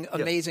something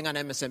amazing on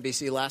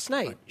MSNBC last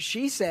night. Right.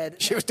 She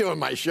said... She was doing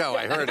my show.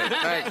 I heard it.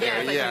 Thank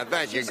you. Yeah,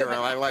 thank you,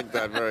 girl. I like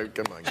that.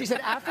 Come on. She said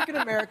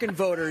African-American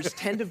voters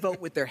tend to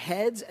vote with their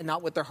heads and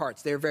not with their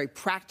hearts. They're very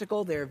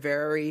practical. They're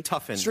very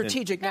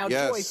strategic. Now,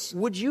 Joy,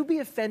 would you be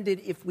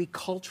offended if we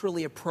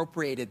culturally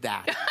appropriated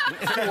that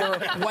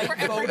for white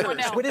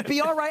voters? Would it be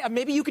all right?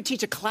 Maybe you could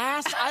teach a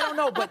class. I don't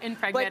know. But in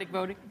pragmatic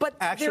voting. But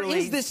actually, there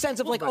is this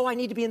sense of like, I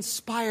need to be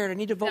inspired. I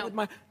need to vote with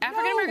my...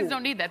 African Americans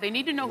don't need that. They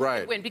need to know who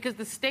to win, because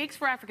the stakes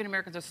for African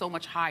Americans are so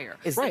much higher.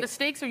 The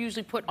stakes are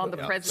usually put on the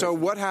president. So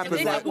what happens?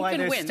 Is that why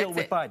they're still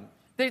with Biden?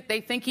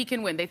 They think he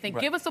can win. They think,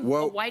 give us a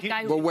white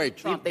guy who can beat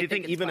Trump. Do you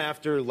think even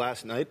after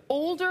last night?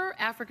 Older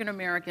African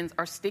Americans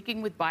are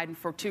sticking with Biden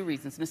for two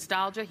reasons.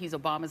 Nostalgia, he's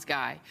Obama's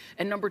guy.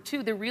 And number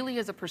two, there really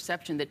is a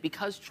perception that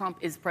because Trump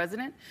is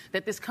president,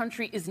 that this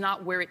country is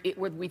not where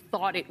we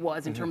thought it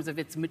was in terms of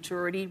its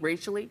maturity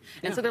racially.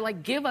 And so they're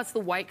like, give us the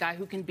white guy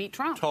who can beat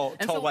Trump. Tall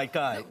white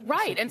guy.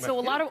 Right. And so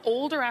a lot of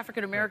older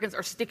African Americans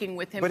are sticking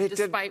with him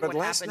despite what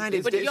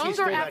happened. But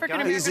younger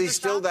African Americans is he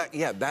still that?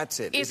 Yeah, that's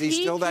it. Is he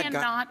still that guy? If he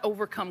cannot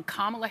overcome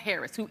Kamala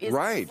Harris, who is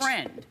his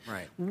friend,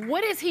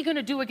 what is he going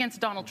to do against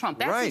Donald Trump?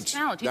 That's his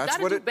challenge. He's got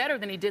to do better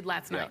than he did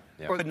last night.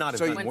 Or could not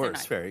have done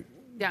worse. Very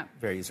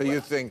so you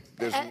think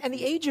there's... And the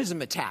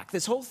ageism attack,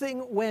 this whole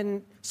thing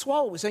when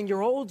Swalwell was saying,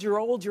 you're old.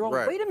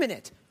 Right. Wait a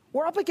minute.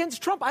 We're up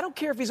against Trump. I don't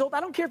care if he's old. I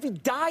don't care if he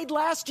died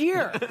last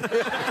year. Prop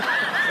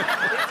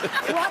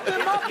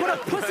him up, put a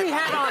pussy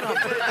hat on him.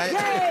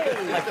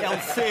 Yay! Like El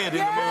Cid in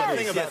the movie. The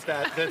thing about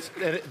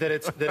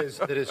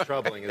that is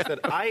troubling is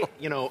that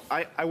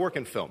I work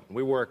in film.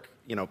 We work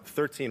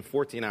 13,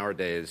 14-hour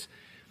days.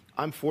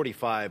 I'm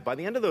 45. By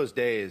the end of those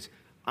days,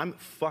 I'm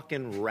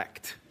fucking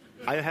wrecked.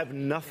 I have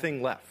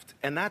nothing left,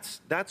 and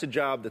that's a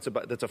job that's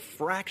a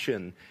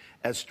fraction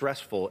as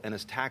stressful and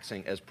as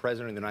taxing as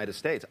President of the United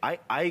States.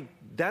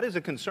 That is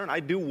a concern. I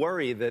do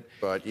worry that...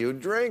 But you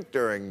drink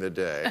during the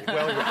day.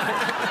 Well, but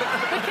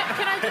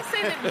can I just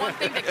say that one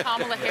thing that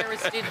Kamala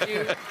Harris did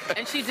do,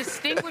 and she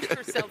distinguished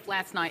herself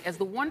last night as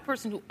the one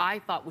person who I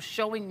thought was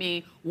showing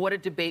me what a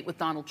debate with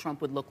Donald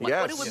Trump would look like.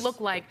 What it would look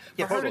like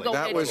for her to go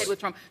head-to-head with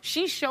Trump.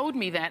 She showed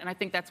me that, and I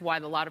think that's why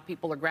a lot of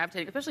people are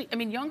gravitating, especially,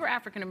 younger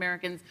African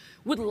Americans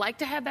would like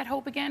to have that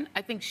hope again.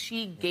 I think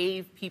she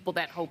gave people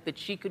that hope that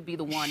she could be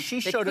the one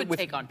that could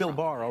take on Trump. Bill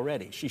Barr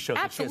already. She showed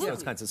that she has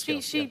those kinds of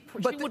skills. She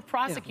would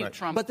prosecute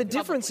Trump. But the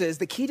difference is,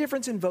 the key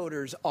difference in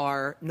voters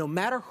are, no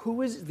matter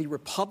who is the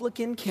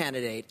Republican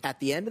candidate, at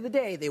the end of the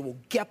day, they will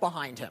get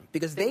behind him.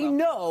 Because they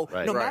know,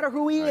 no matter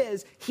who he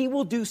is, he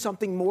will do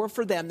something more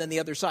for them than the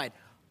other side.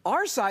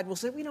 Our side will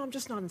say, I'm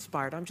just not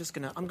inspired. I'm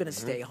gonna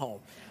stay home.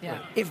 Yeah.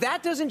 If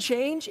that doesn't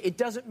change, it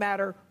doesn't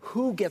matter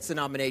who gets the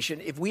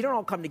nomination. If we don't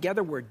all come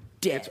together, we're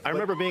dead. I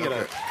remember being at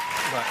a...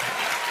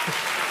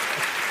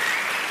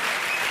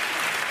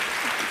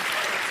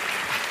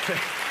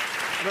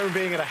 I remember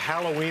being at a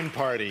Halloween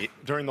party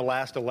during the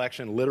last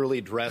election, literally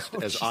dressed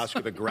as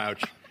Oscar the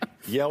Grouch,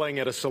 yelling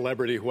at a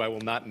celebrity who I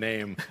will not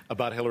name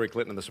about Hillary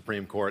Clinton in the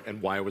Supreme Court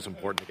and why it was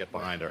important to get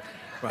behind her.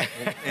 Right.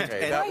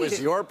 Okay, that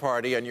was your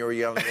party, and you were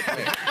yelling at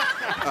me.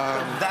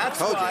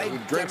 That's why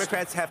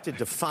Democrats have to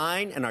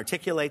define and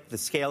articulate the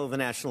scale of the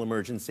national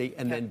emergency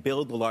and then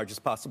build the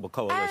largest possible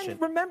coalition.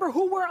 And remember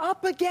who we're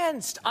up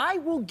against. I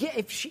will get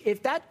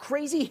if that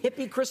crazy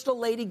hippie crystal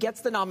lady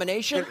gets the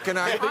nomination. Can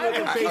I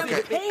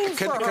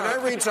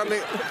read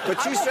something?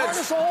 But she said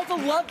harness all the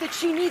love that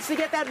she needs to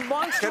get that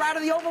monster out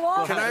of the Oval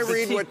Office. Can I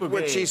read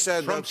what she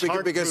said?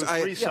 Because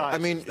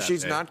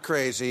she's not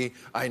crazy.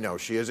 I know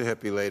she is a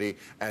hippie lady,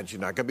 and she's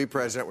not going to be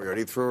president. We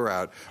already threw her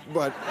out.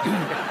 But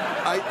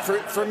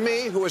For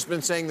me, who has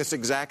been saying this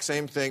exact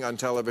same thing on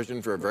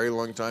television for a very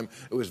long time,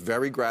 it was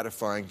very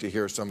gratifying to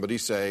hear somebody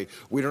say,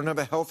 we don't have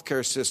a health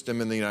care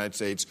system in the United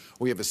States.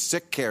 We have a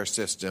sick care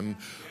system.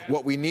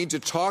 What we need to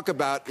talk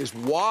about is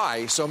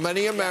why so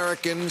many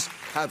Americans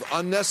have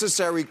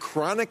unnecessary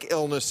chronic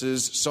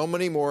illnesses, so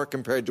many more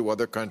compared to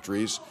other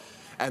countries.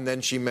 And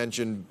then she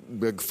mentioned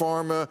big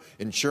pharma,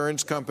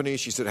 insurance companies.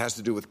 She said it has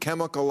to do with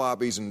chemical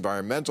lobbies,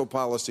 environmental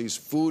policies,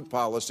 food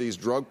policies,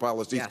 drug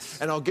policies.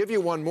 Yes. And I'll give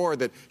you one more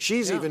that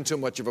she's even too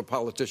much of a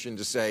politician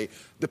to say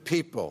the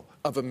people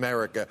of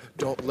America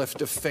don't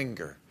lift a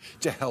finger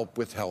to help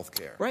with health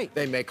care. Right.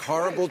 They make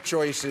horrible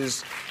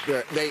choices.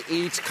 They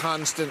eat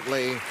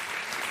constantly.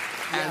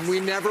 And we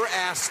never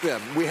ask them.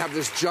 We have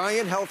this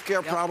giant health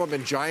care problem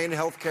and giant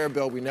health care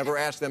bill. We never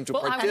ask them to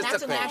participate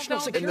that's a national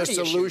in security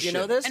the solution. issue. You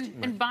know this?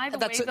 And by the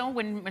way, though,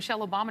 when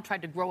Michelle Obama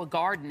tried to grow a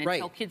garden and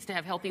tell kids to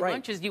have healthy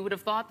lunches, you would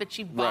have thought that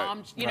she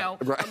bombed,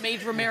 a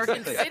major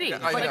American city.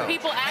 But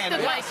people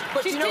acted like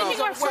she's taking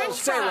our French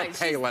fries.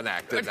 Sarah Palin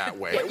acted that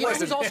way. But you know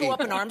who's also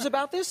up in arms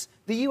about this?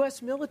 The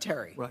U.S.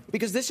 military. Right.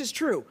 Because this is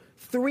true.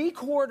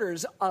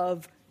 3/4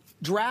 of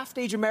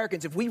draft-age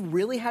Americans, if we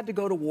really had to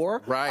go to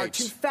war, are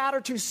too fat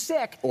or too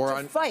sick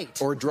to fight.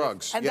 Or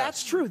drugs. And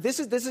that's true. This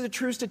is a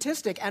true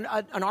statistic. And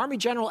an Army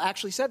general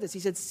actually said this.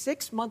 He said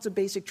 6 months of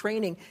basic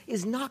training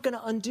is not going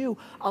to undo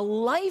a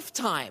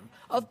lifetime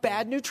of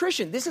bad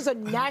nutrition. This is a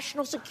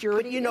national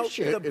security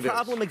issue. The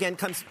problem, again,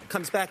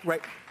 comes back,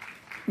 right?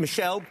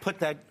 Michelle put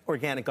that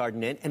organic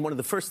garden in, and one of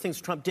the first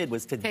things Trump did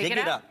was to dig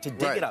it up.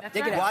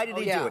 Why did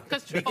he do it?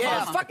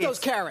 Because fuck those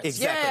carrots.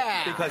 Exactly.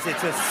 Yeah. Because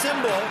it's a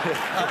symbol.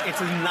 It's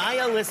a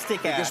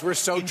nihilistic act. Because we're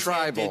so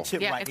tribal. It's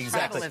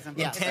tribalism.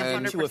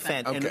 Intended to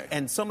offend.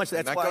 And so much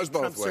that's why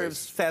Trump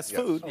serves fast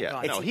food.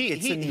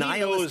 He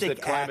knows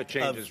that climate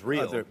change is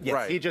real.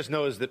 He just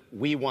knows that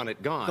we want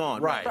it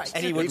gone. Right.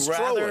 And he would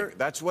rather.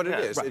 That's what it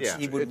is.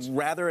 He would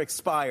rather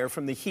expire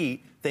from the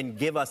heat than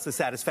give us the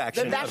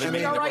satisfaction. Then that should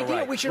be our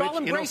idea. We should all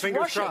embrace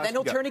Russia. Then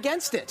he'll turn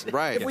against it.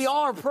 Right. If we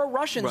all are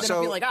pro-Russians, then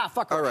it'll be like,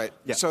 fuck Russia. All right.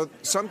 So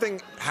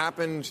something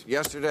happened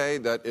yesterday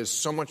that is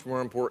so much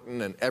more important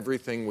than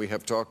everything we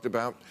have talked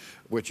about,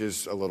 which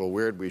is a little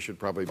weird. We should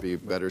probably be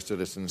better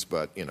citizens,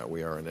 but,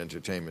 we are an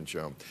entertainment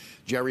show.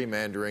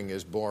 Gerrymandering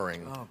is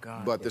boring. Oh,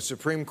 God. But the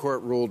Supreme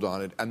Court ruled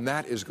on it, and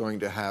that is going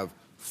to have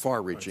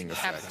far-reaching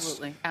effects.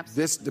 Absolutely.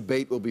 This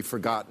debate will be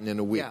forgotten in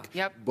a week.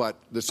 But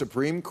the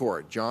Supreme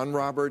Court, John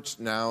Roberts,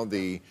 now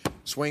the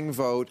swing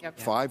vote,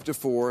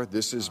 5-4.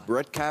 This is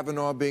Brett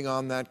Kavanaugh being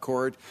on that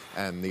court,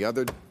 and the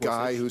other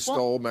guy who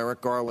stole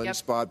Merrick Garland's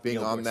spot being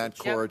on that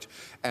court.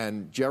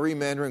 And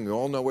gerrymandering, we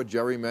all know what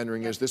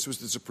gerrymandering is. This was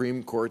the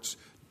Supreme Court's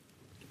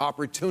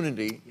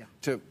opportunity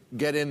to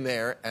get in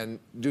there and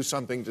do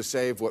something to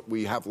save what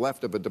we have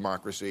left of a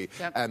democracy,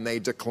 and they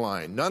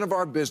decline. None of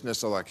our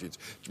business elections.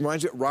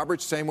 Reminds me,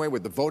 Roberts, same way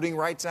with the Voting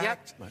Rights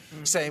Act,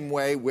 same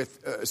way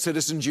with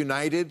Citizens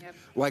United.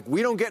 Like,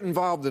 we don't get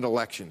involved in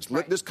elections.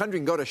 Let this country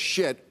go to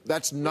shit.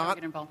 That's not...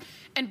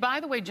 And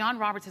by the way, John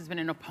Roberts has been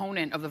an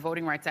opponent of the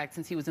Voting Rights Act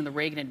since he was in the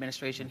Reagan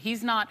administration.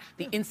 He's not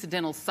the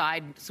incidental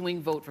side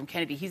swing vote from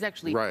Kennedy. He's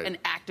actually an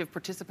active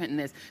participant in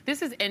this.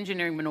 This is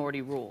engineering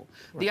minority rule.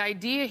 The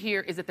idea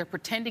here is that they're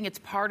pretending it's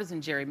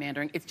partisan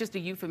gerrymandering. It's just a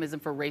euphemism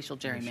for racial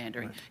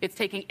gerrymandering. It's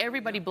taking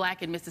everybody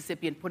black in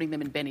Mississippi and putting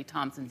them in Benny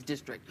Thompson's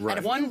district. And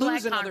if one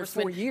black another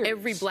congressman, 4 years,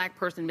 every black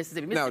person in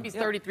Mississippi. Mississippi's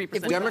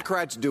 33%.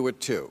 Democrats do it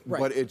too,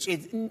 but it's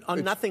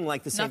on nothing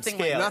like the same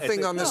scale.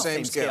 Nothing on the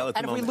same scale.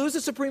 And if we lose the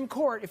Supreme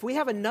Court, if we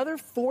have another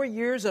 4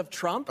 years of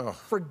Trump,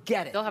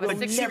 forget it. They'll have we'll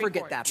never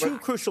get that. Two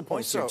crucial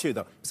points here, too,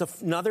 though.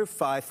 It's another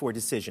 5-4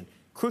 decision.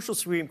 Crucial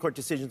Supreme Court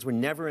decisions were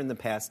never in the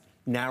past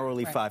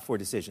narrowly 5-4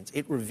 decisions.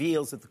 It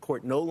reveals that the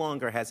court no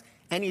longer has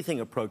anything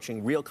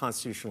approaching real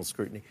constitutional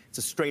scrutiny. It's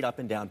a straight up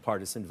and down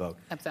partisan vote.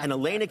 And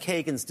Elena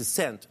Kagan's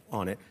dissent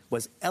on it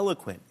was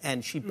eloquent,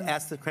 and she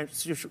asked the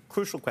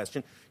crucial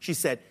question. She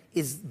said,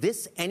 is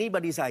this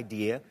anybody's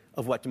idea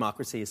of what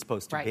democracy is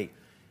supposed to be?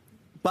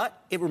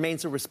 But it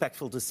remains a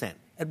respectful dissent.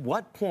 At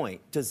what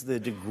point does the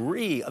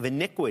degree of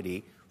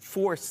iniquity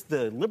force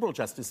the liberal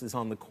justices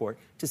on the court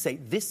to say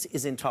this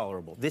is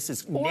intolerable? This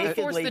is nakedly or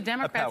force the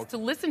Democrats to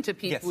listen to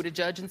Pete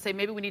Buttigieg and say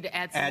maybe we need to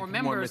add some more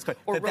members.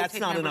 Or that's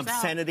not an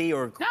obscenity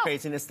or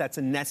craziness. That's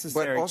a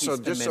necessary. But also,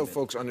 just so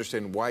folks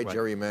understand why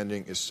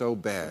gerrymandering is so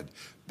bad.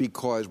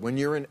 Because when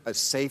you're in a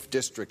safe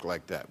district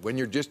like that, when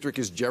your district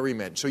is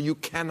gerrymandered, so you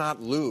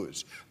cannot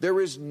lose, there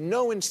is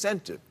no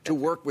incentive to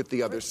work with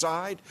the other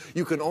side.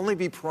 You can only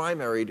be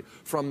primaried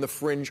from the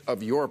fringe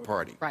of your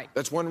party.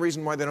 That's one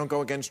reason why they don't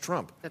go against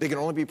Trump. They can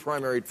only be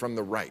primaried from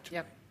the right.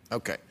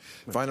 Okay.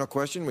 Final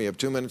question. We have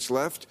 2 minutes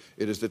left.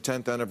 It is the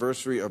 10th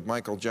anniversary of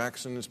Michael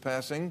Jackson's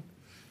passing.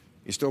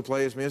 You still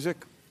play his music?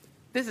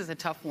 This is a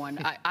tough one.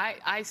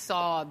 I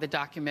saw the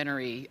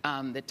documentary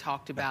that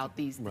talked about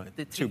the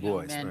two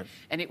young men,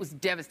 and it was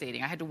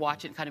devastating. I had to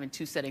watch it kind of in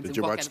two settings. Did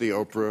you watch the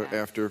Oprah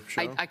after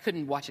show? I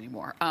couldn't watch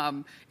anymore.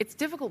 It's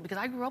difficult because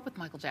I grew up with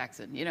Michael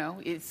Jackson. You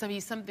know,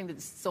 he's something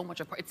that's so much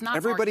a part. It's not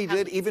everybody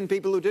did, even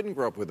people who didn't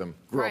grow up with him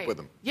grew up with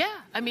him. Yeah,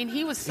 I mean,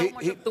 he was so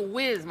much of The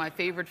Wiz, my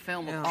favorite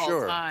film of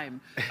all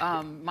time.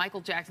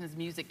 Michael Jackson's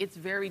music.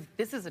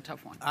 This is a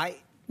tough one. I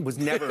was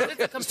never...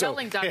 It's a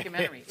compelling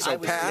documentary. I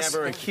was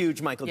never a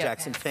huge Michael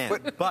Jackson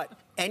fan. But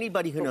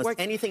anybody who knows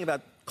anything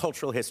about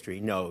cultural history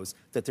knows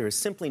that there is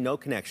simply no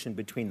connection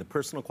between the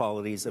personal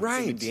qualities of a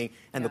human being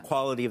and the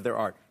quality of their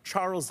art.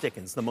 Charles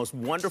Dickens, the most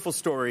wonderful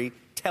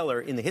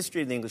storyteller in the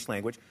history of the English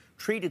language,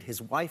 treated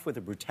his wife with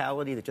a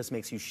brutality that just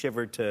makes you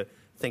shiver to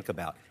think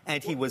about.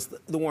 And he was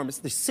the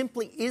warmest. There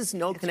simply is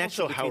no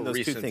connection between those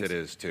two things. It's also how recent it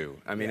is, too.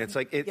 I mean, it's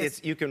like,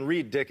 it's you can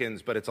read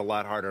Dickens, but it's a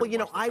lot harder to watch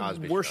the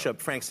Cosby I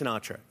worship Frank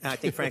Sinatra. And I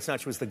think Frank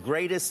Sinatra was the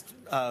greatest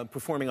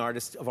performing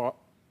artist of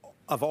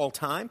all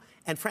time.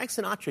 And Frank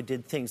Sinatra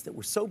did things that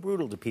were so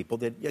brutal to people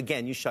that,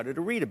 again, you shudder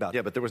to read about.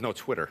 Yeah, but there was no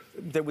Twitter.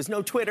 There was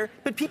no Twitter,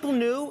 but people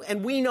knew,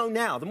 and we know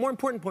now. The more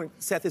important point,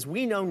 Seth, is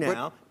we know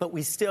now, but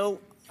we still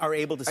are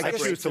able to separate. I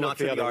choose to look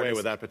the other way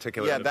with that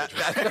particular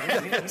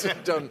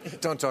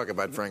don't talk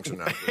about Frank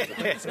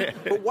Sinatra.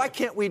 But why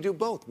can't we do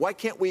both? Why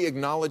can't we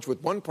acknowledge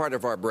with one part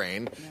of our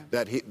brain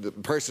that the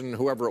person,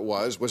 whoever it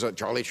was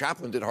Charlie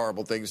Chaplin did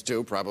horrible things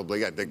too,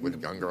 probably, I think,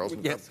 with young girls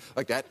and stuff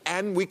like that,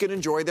 and we can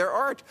enjoy their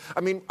art. I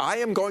mean, I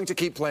am going to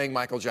keep playing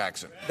Michael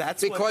Jackson.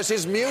 Because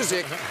his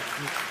music...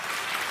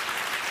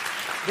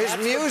 His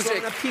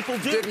music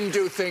didn't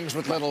do things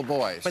with little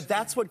boys. But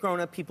that's what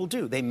grown-up people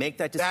do. They make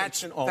that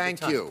distinction all the time.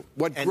 Thank you.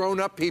 What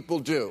grown-up people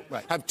do.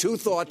 Have two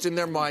thoughts in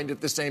their mind at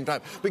the same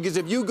time. Because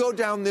if you go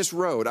down this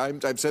road,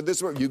 I've said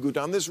this, you go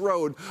down this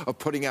road of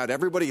putting out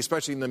everybody,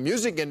 especially in the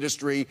music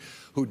industry,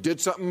 who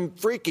did something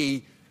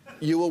freaky,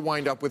 you will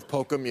wind up with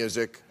polka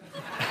music.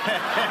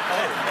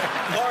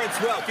 Lawrence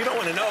Welk. You don't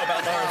want to know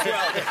about Lawrence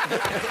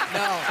Welk.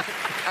 No.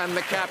 And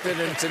the Captain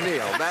and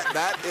Tennille.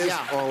 That is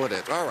all it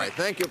is. All right.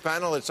 Thank you,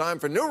 panel. It's time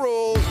for New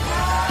Rules.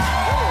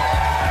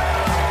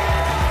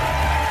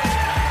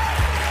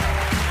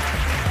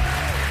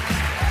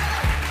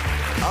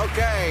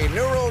 Okay,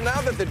 new rule.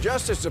 Now that the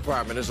Justice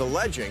Department is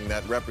alleging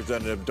that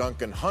Representative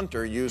Duncan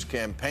Hunter used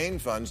campaign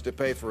funds to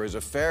pay for his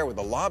affair with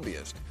a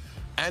lobbyist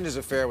and his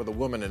affair with a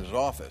woman in his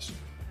office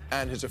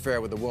and his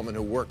affair with a woman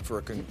who worked for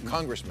a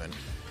congressman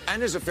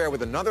and his affair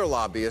with another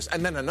lobbyist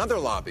and then another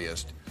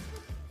lobbyist,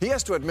 he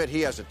has to admit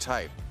he has a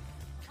type.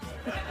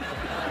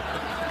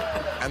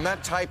 And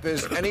that type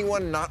is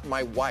anyone not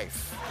my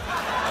wife.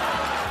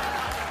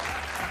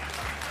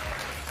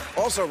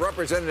 Also,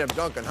 Representative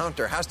Duncan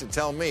Hunter has to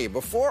tell me,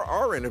 before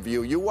our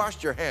interview, you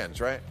washed your hands,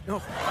 right?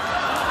 No.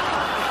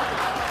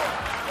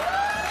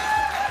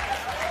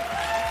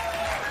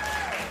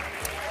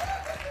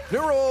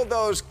 New rule,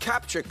 those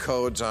CAPTCHA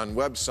codes on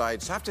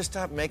websites have to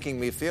stop making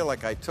me feel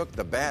like I took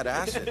the bad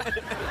acid.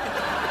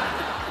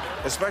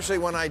 Especially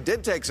when I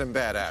did take some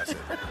bad acid.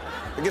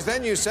 Because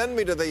then you send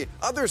me to the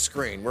other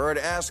screen where it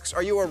asks,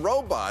 are you a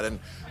robot? And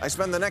I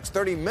spend the next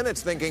 30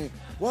 minutes thinking,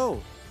 whoa,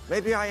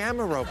 maybe I am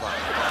a robot.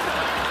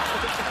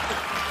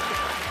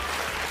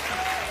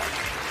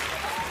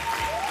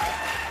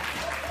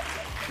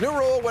 New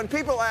rule, when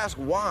people ask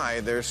why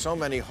there's so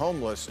many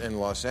homeless in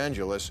Los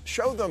Angeles,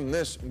 show them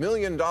this $1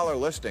 million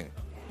listing.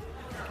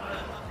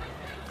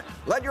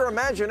 Let your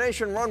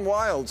imagination run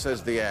wild,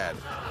 says the ad.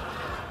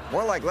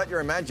 More like let your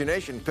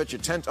imagination pitch a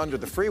tent under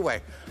the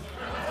freeway.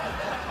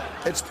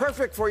 It's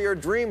perfect for your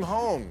dream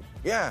home.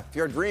 Yeah, if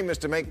your dream is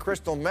to make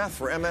crystal meth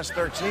for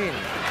MS-13.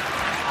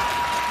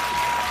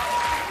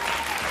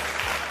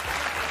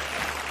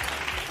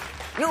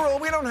 New rule,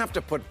 we don't have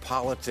to put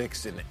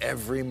politics in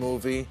every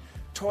movie.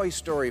 Toy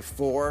Story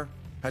 4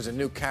 has a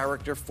new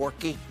character,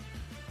 Forky,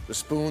 the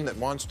spoon that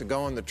wants to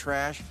go in the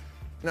trash.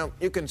 Now,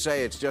 you can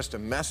say it's just a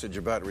message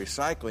about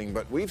recycling,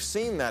 but we've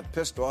seen that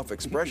pissed-off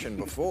expression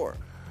before.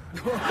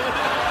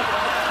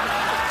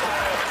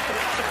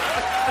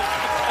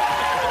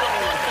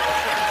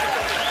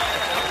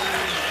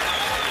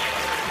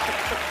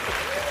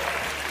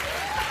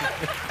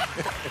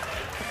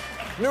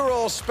 New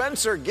rule,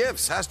 Spencer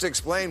Gifts has to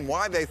explain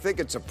why they think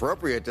it's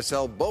appropriate to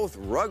sell both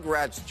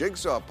Rugrats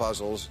jigsaw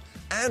puzzles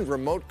and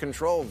remote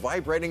control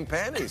vibrating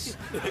panties.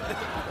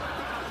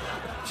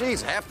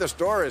 Geez, half the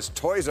store is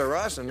Toys R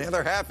Us and the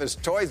other half is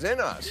Toys in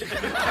Us.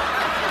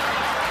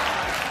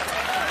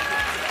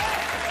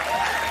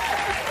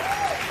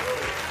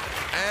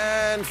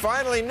 And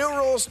finally, new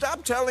rule,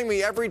 stop telling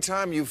me every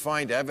time you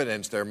find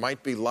evidence there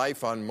might be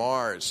life on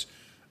Mars.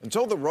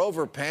 Until the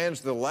rover pans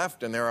to the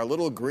left and there are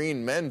little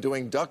green men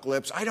doing duck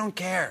lips, I don't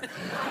care.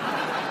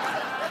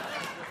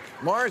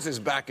 Mars is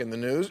back in the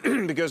news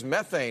because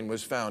methane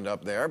was found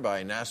up there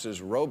by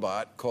NASA's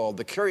robot called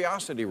the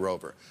Curiosity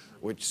rover,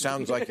 which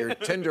sounds like your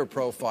Tinder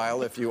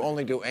profile if you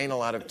only do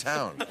anal out of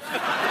town.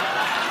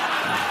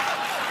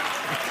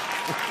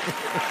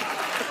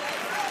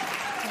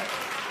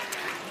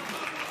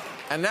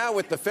 And now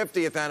with the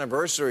 50th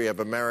anniversary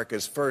of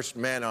America's first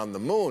man on the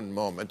moon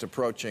moment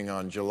approaching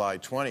on July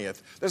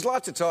 20th, there's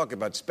lots to talk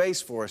about space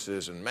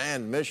forces and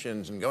manned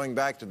missions and going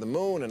back to the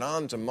moon and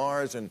on to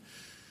Mars and...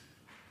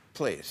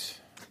 Please,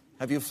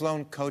 have you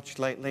flown coach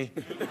lately?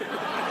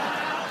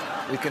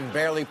 We can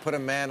barely put a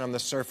man on the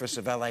surface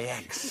of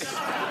LAX.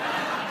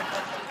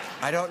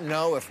 I don't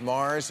know if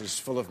Mars is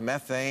full of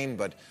methane,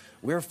 but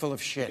we're full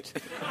of shit.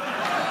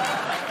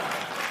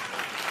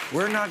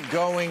 We're not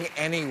going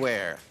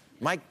anywhere.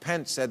 Mike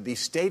Pence said the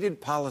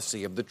stated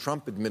policy of the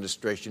Trump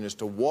administration is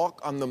to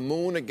walk on the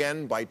moon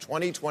again by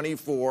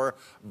 2024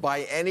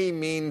 by any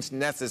means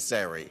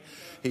necessary.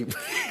 He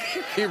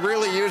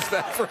really used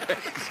that phrase.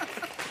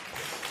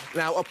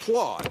 Now,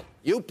 applaud.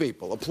 You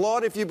people,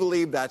 applaud if you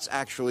believe that's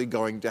actually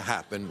going to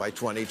happen by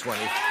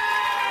 2020.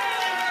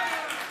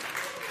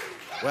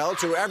 Well,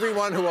 to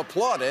everyone who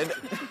applauded,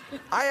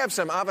 I have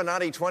some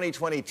Avenatti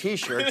 2020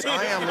 T-shirts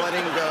I am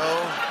letting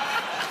go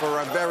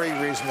for a very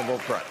reasonable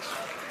price.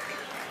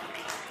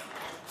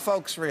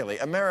 Folks, really,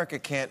 America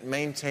can't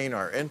maintain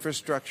our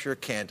infrastructure,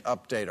 can't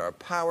update our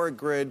power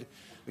grid,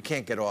 we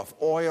can't get off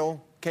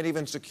oil, can't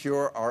even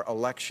secure our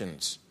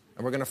elections.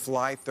 And we're going to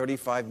fly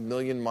 35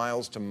 million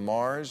miles to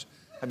Mars?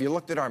 Have you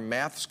looked at our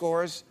math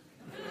scores?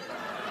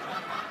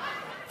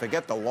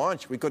 Forget the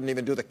launch, we couldn't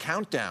even do the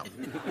countdown.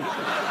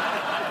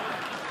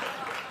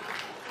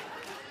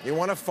 You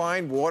want to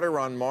find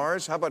water on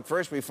Mars? How about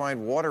first we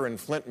find water in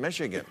Flint,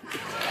 Michigan?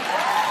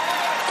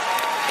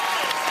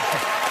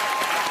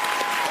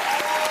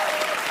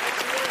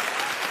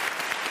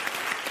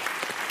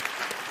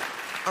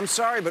 I'm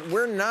sorry, but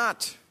we're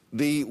not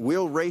the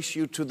we'll race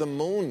you to the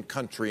moon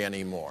country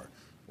anymore.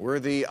 We're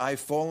the I've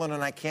fallen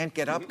and I can't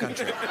get up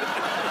country.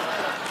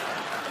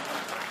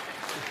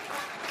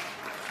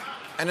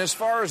 And as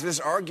far as this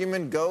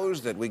argument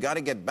goes that we got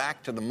to get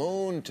back to the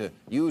moon to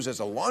use as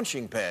a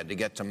launching pad to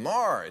get to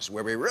Mars,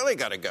 where we really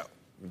got to go,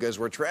 because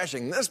we're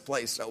trashing this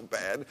place so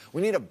bad,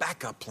 we need a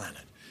backup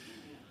planet.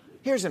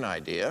 Here's an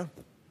idea.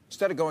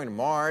 Instead of going to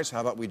Mars, how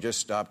about we just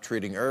stop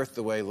treating Earth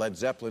the way Led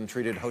Zeppelin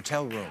treated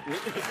hotel rooms?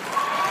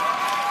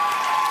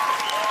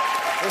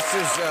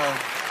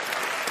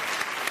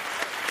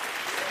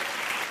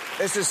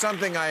 This is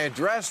something I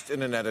addressed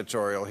in an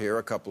editorial here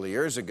a couple of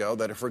years ago,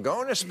 that if we're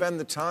going to spend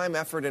the time,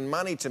 effort, and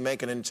money to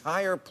make an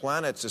entire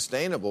planet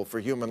sustainable for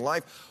human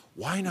life,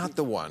 why not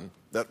the one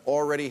that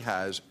already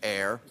has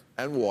air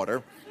and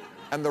water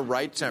and the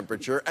right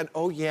temperature, and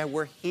oh yeah,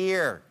 we're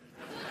here.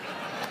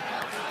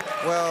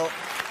 Well,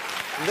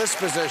 this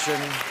position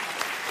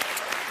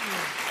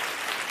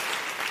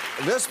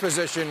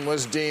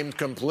was deemed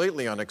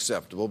completely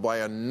unacceptable by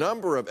a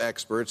number of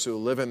experts who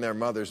live in their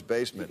mother's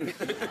basement,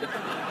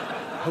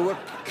 who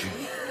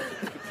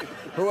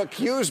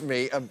accused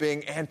me of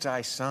being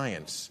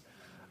anti-science.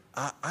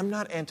 I'm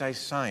not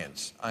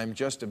anti-science. I'm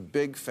just a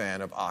big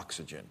fan of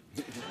oxygen.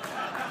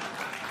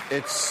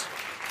 It's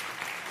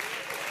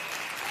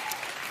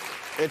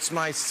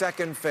my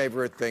second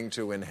favorite thing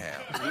to inhale.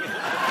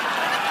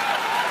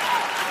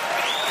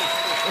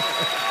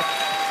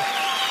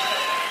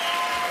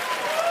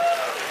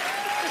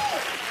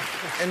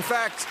 In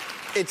fact,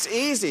 it's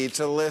easy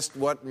to list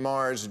what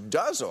Mars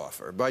does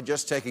offer by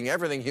just taking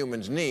everything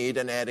humans need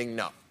and adding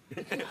no.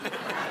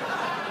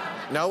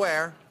 No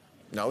air,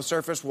 no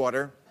surface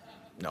water,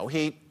 no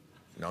heat,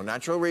 no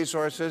natural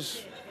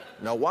resources,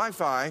 no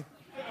Wi-Fi,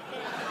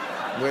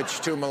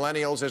 which to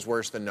millennials is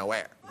worse than no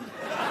air.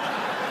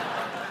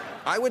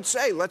 I would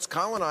say let's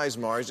colonize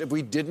Mars if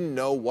we didn't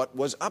know what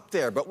was up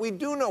there, but we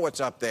do know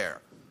what's up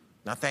there.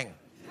 Nothing.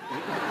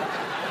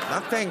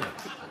 Nothing.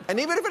 And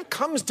even if it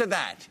comes to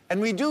that, and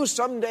we do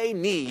someday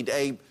need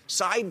a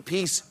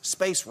side-piece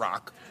space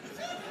rock,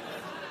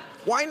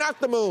 why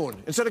not the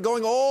moon? Instead of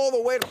going all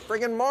the way to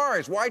friggin'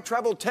 Mars, why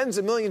travel tens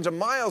of millions of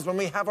miles when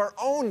we have our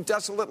own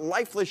desolate,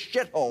 lifeless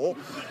shithole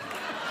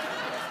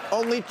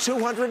only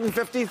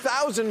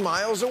 250,000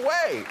 miles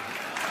away?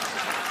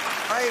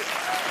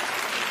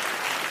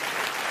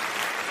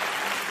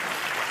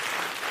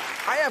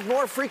 I have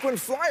more frequent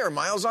flyer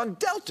miles on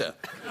Delta.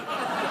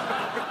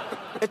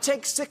 It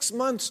takes 6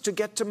 months to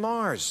get to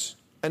Mars,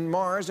 and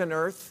Mars and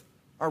Earth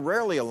are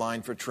rarely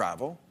aligned for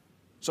travel,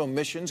 so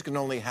missions can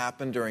only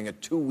happen during a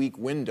 2-week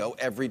window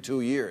every 2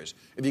 years.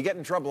 If you get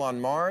in trouble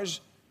on Mars,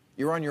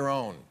 you're on your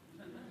own.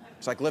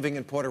 It's like living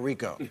in Puerto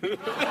Rico.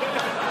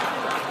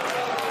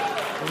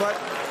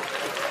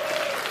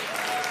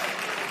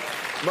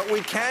 But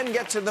we can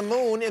get to the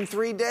moon in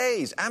 3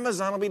 days.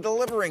 Amazon will be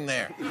delivering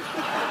there.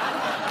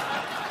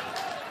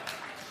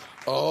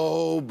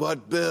 Oh,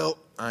 but Bill...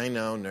 I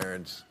know,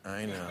 nerds.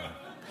 I know.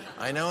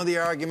 I know the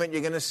argument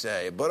you're going to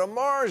say, but a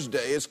Mars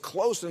day is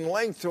close in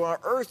length to our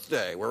Earth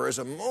day, whereas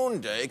a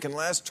moon day can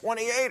last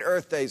 28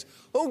 Earth days.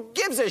 Who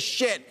gives a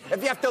shit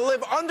if you have to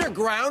live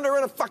underground or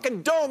in a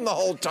fucking dome the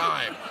whole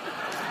time?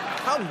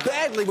 How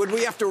badly would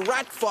we have to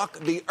rat-fuck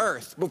the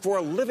Earth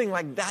before living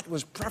like that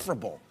was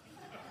preferable?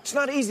 It's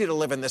not easy to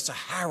live in the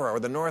Sahara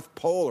or the North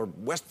Pole or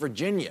West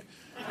Virginia.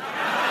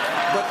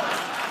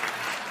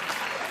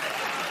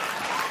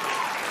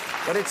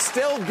 But it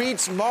still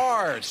beats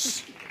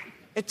Mars.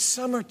 It's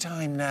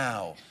summertime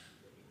now.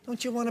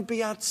 Don't you want to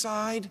be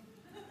outside?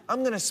 I'm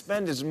going to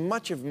spend as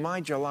much of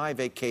my July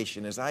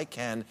vacation as I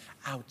can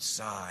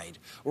outside,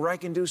 where I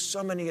can do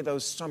so many of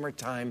those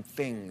summertime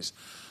things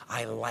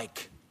I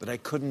like that I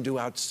couldn't do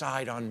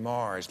outside on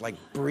Mars, like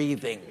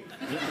breathing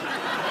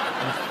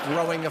and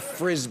throwing a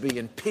frisbee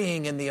and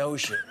peeing in the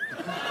ocean.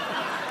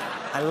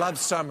 I love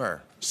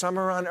summer.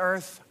 Summer on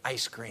Earth,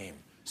 ice cream.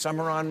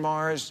 Summer on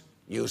Mars,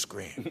 you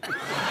scream.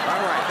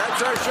 All right,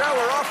 that's our show.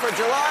 We're off for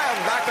July.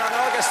 I'm back on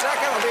August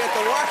 2nd. I'll be at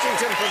the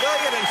Washington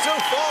Pavilion in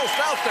Sioux Falls,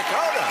 South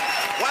Dakota.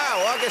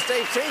 Wow, August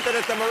 18th and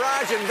at the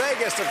Mirage in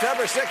Vegas,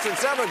 September 6th and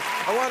 7th.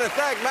 I want to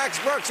thank Max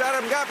Brooks,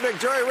 Adam Gopnik,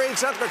 Joy Reid,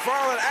 Seth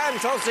MacFarlane, and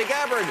Tulsi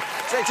Gabbard.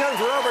 Stay tuned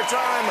for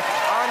Overtime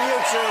on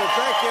YouTube.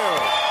 Thank you.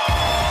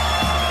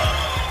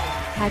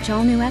 Catch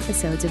all new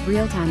episodes of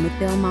Real Time with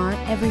Bill Maher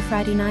every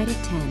Friday night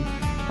at 10,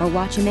 or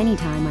watch him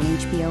anytime on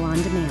HBO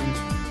On Demand.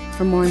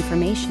 For more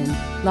information,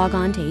 log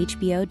on to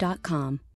HBO.com.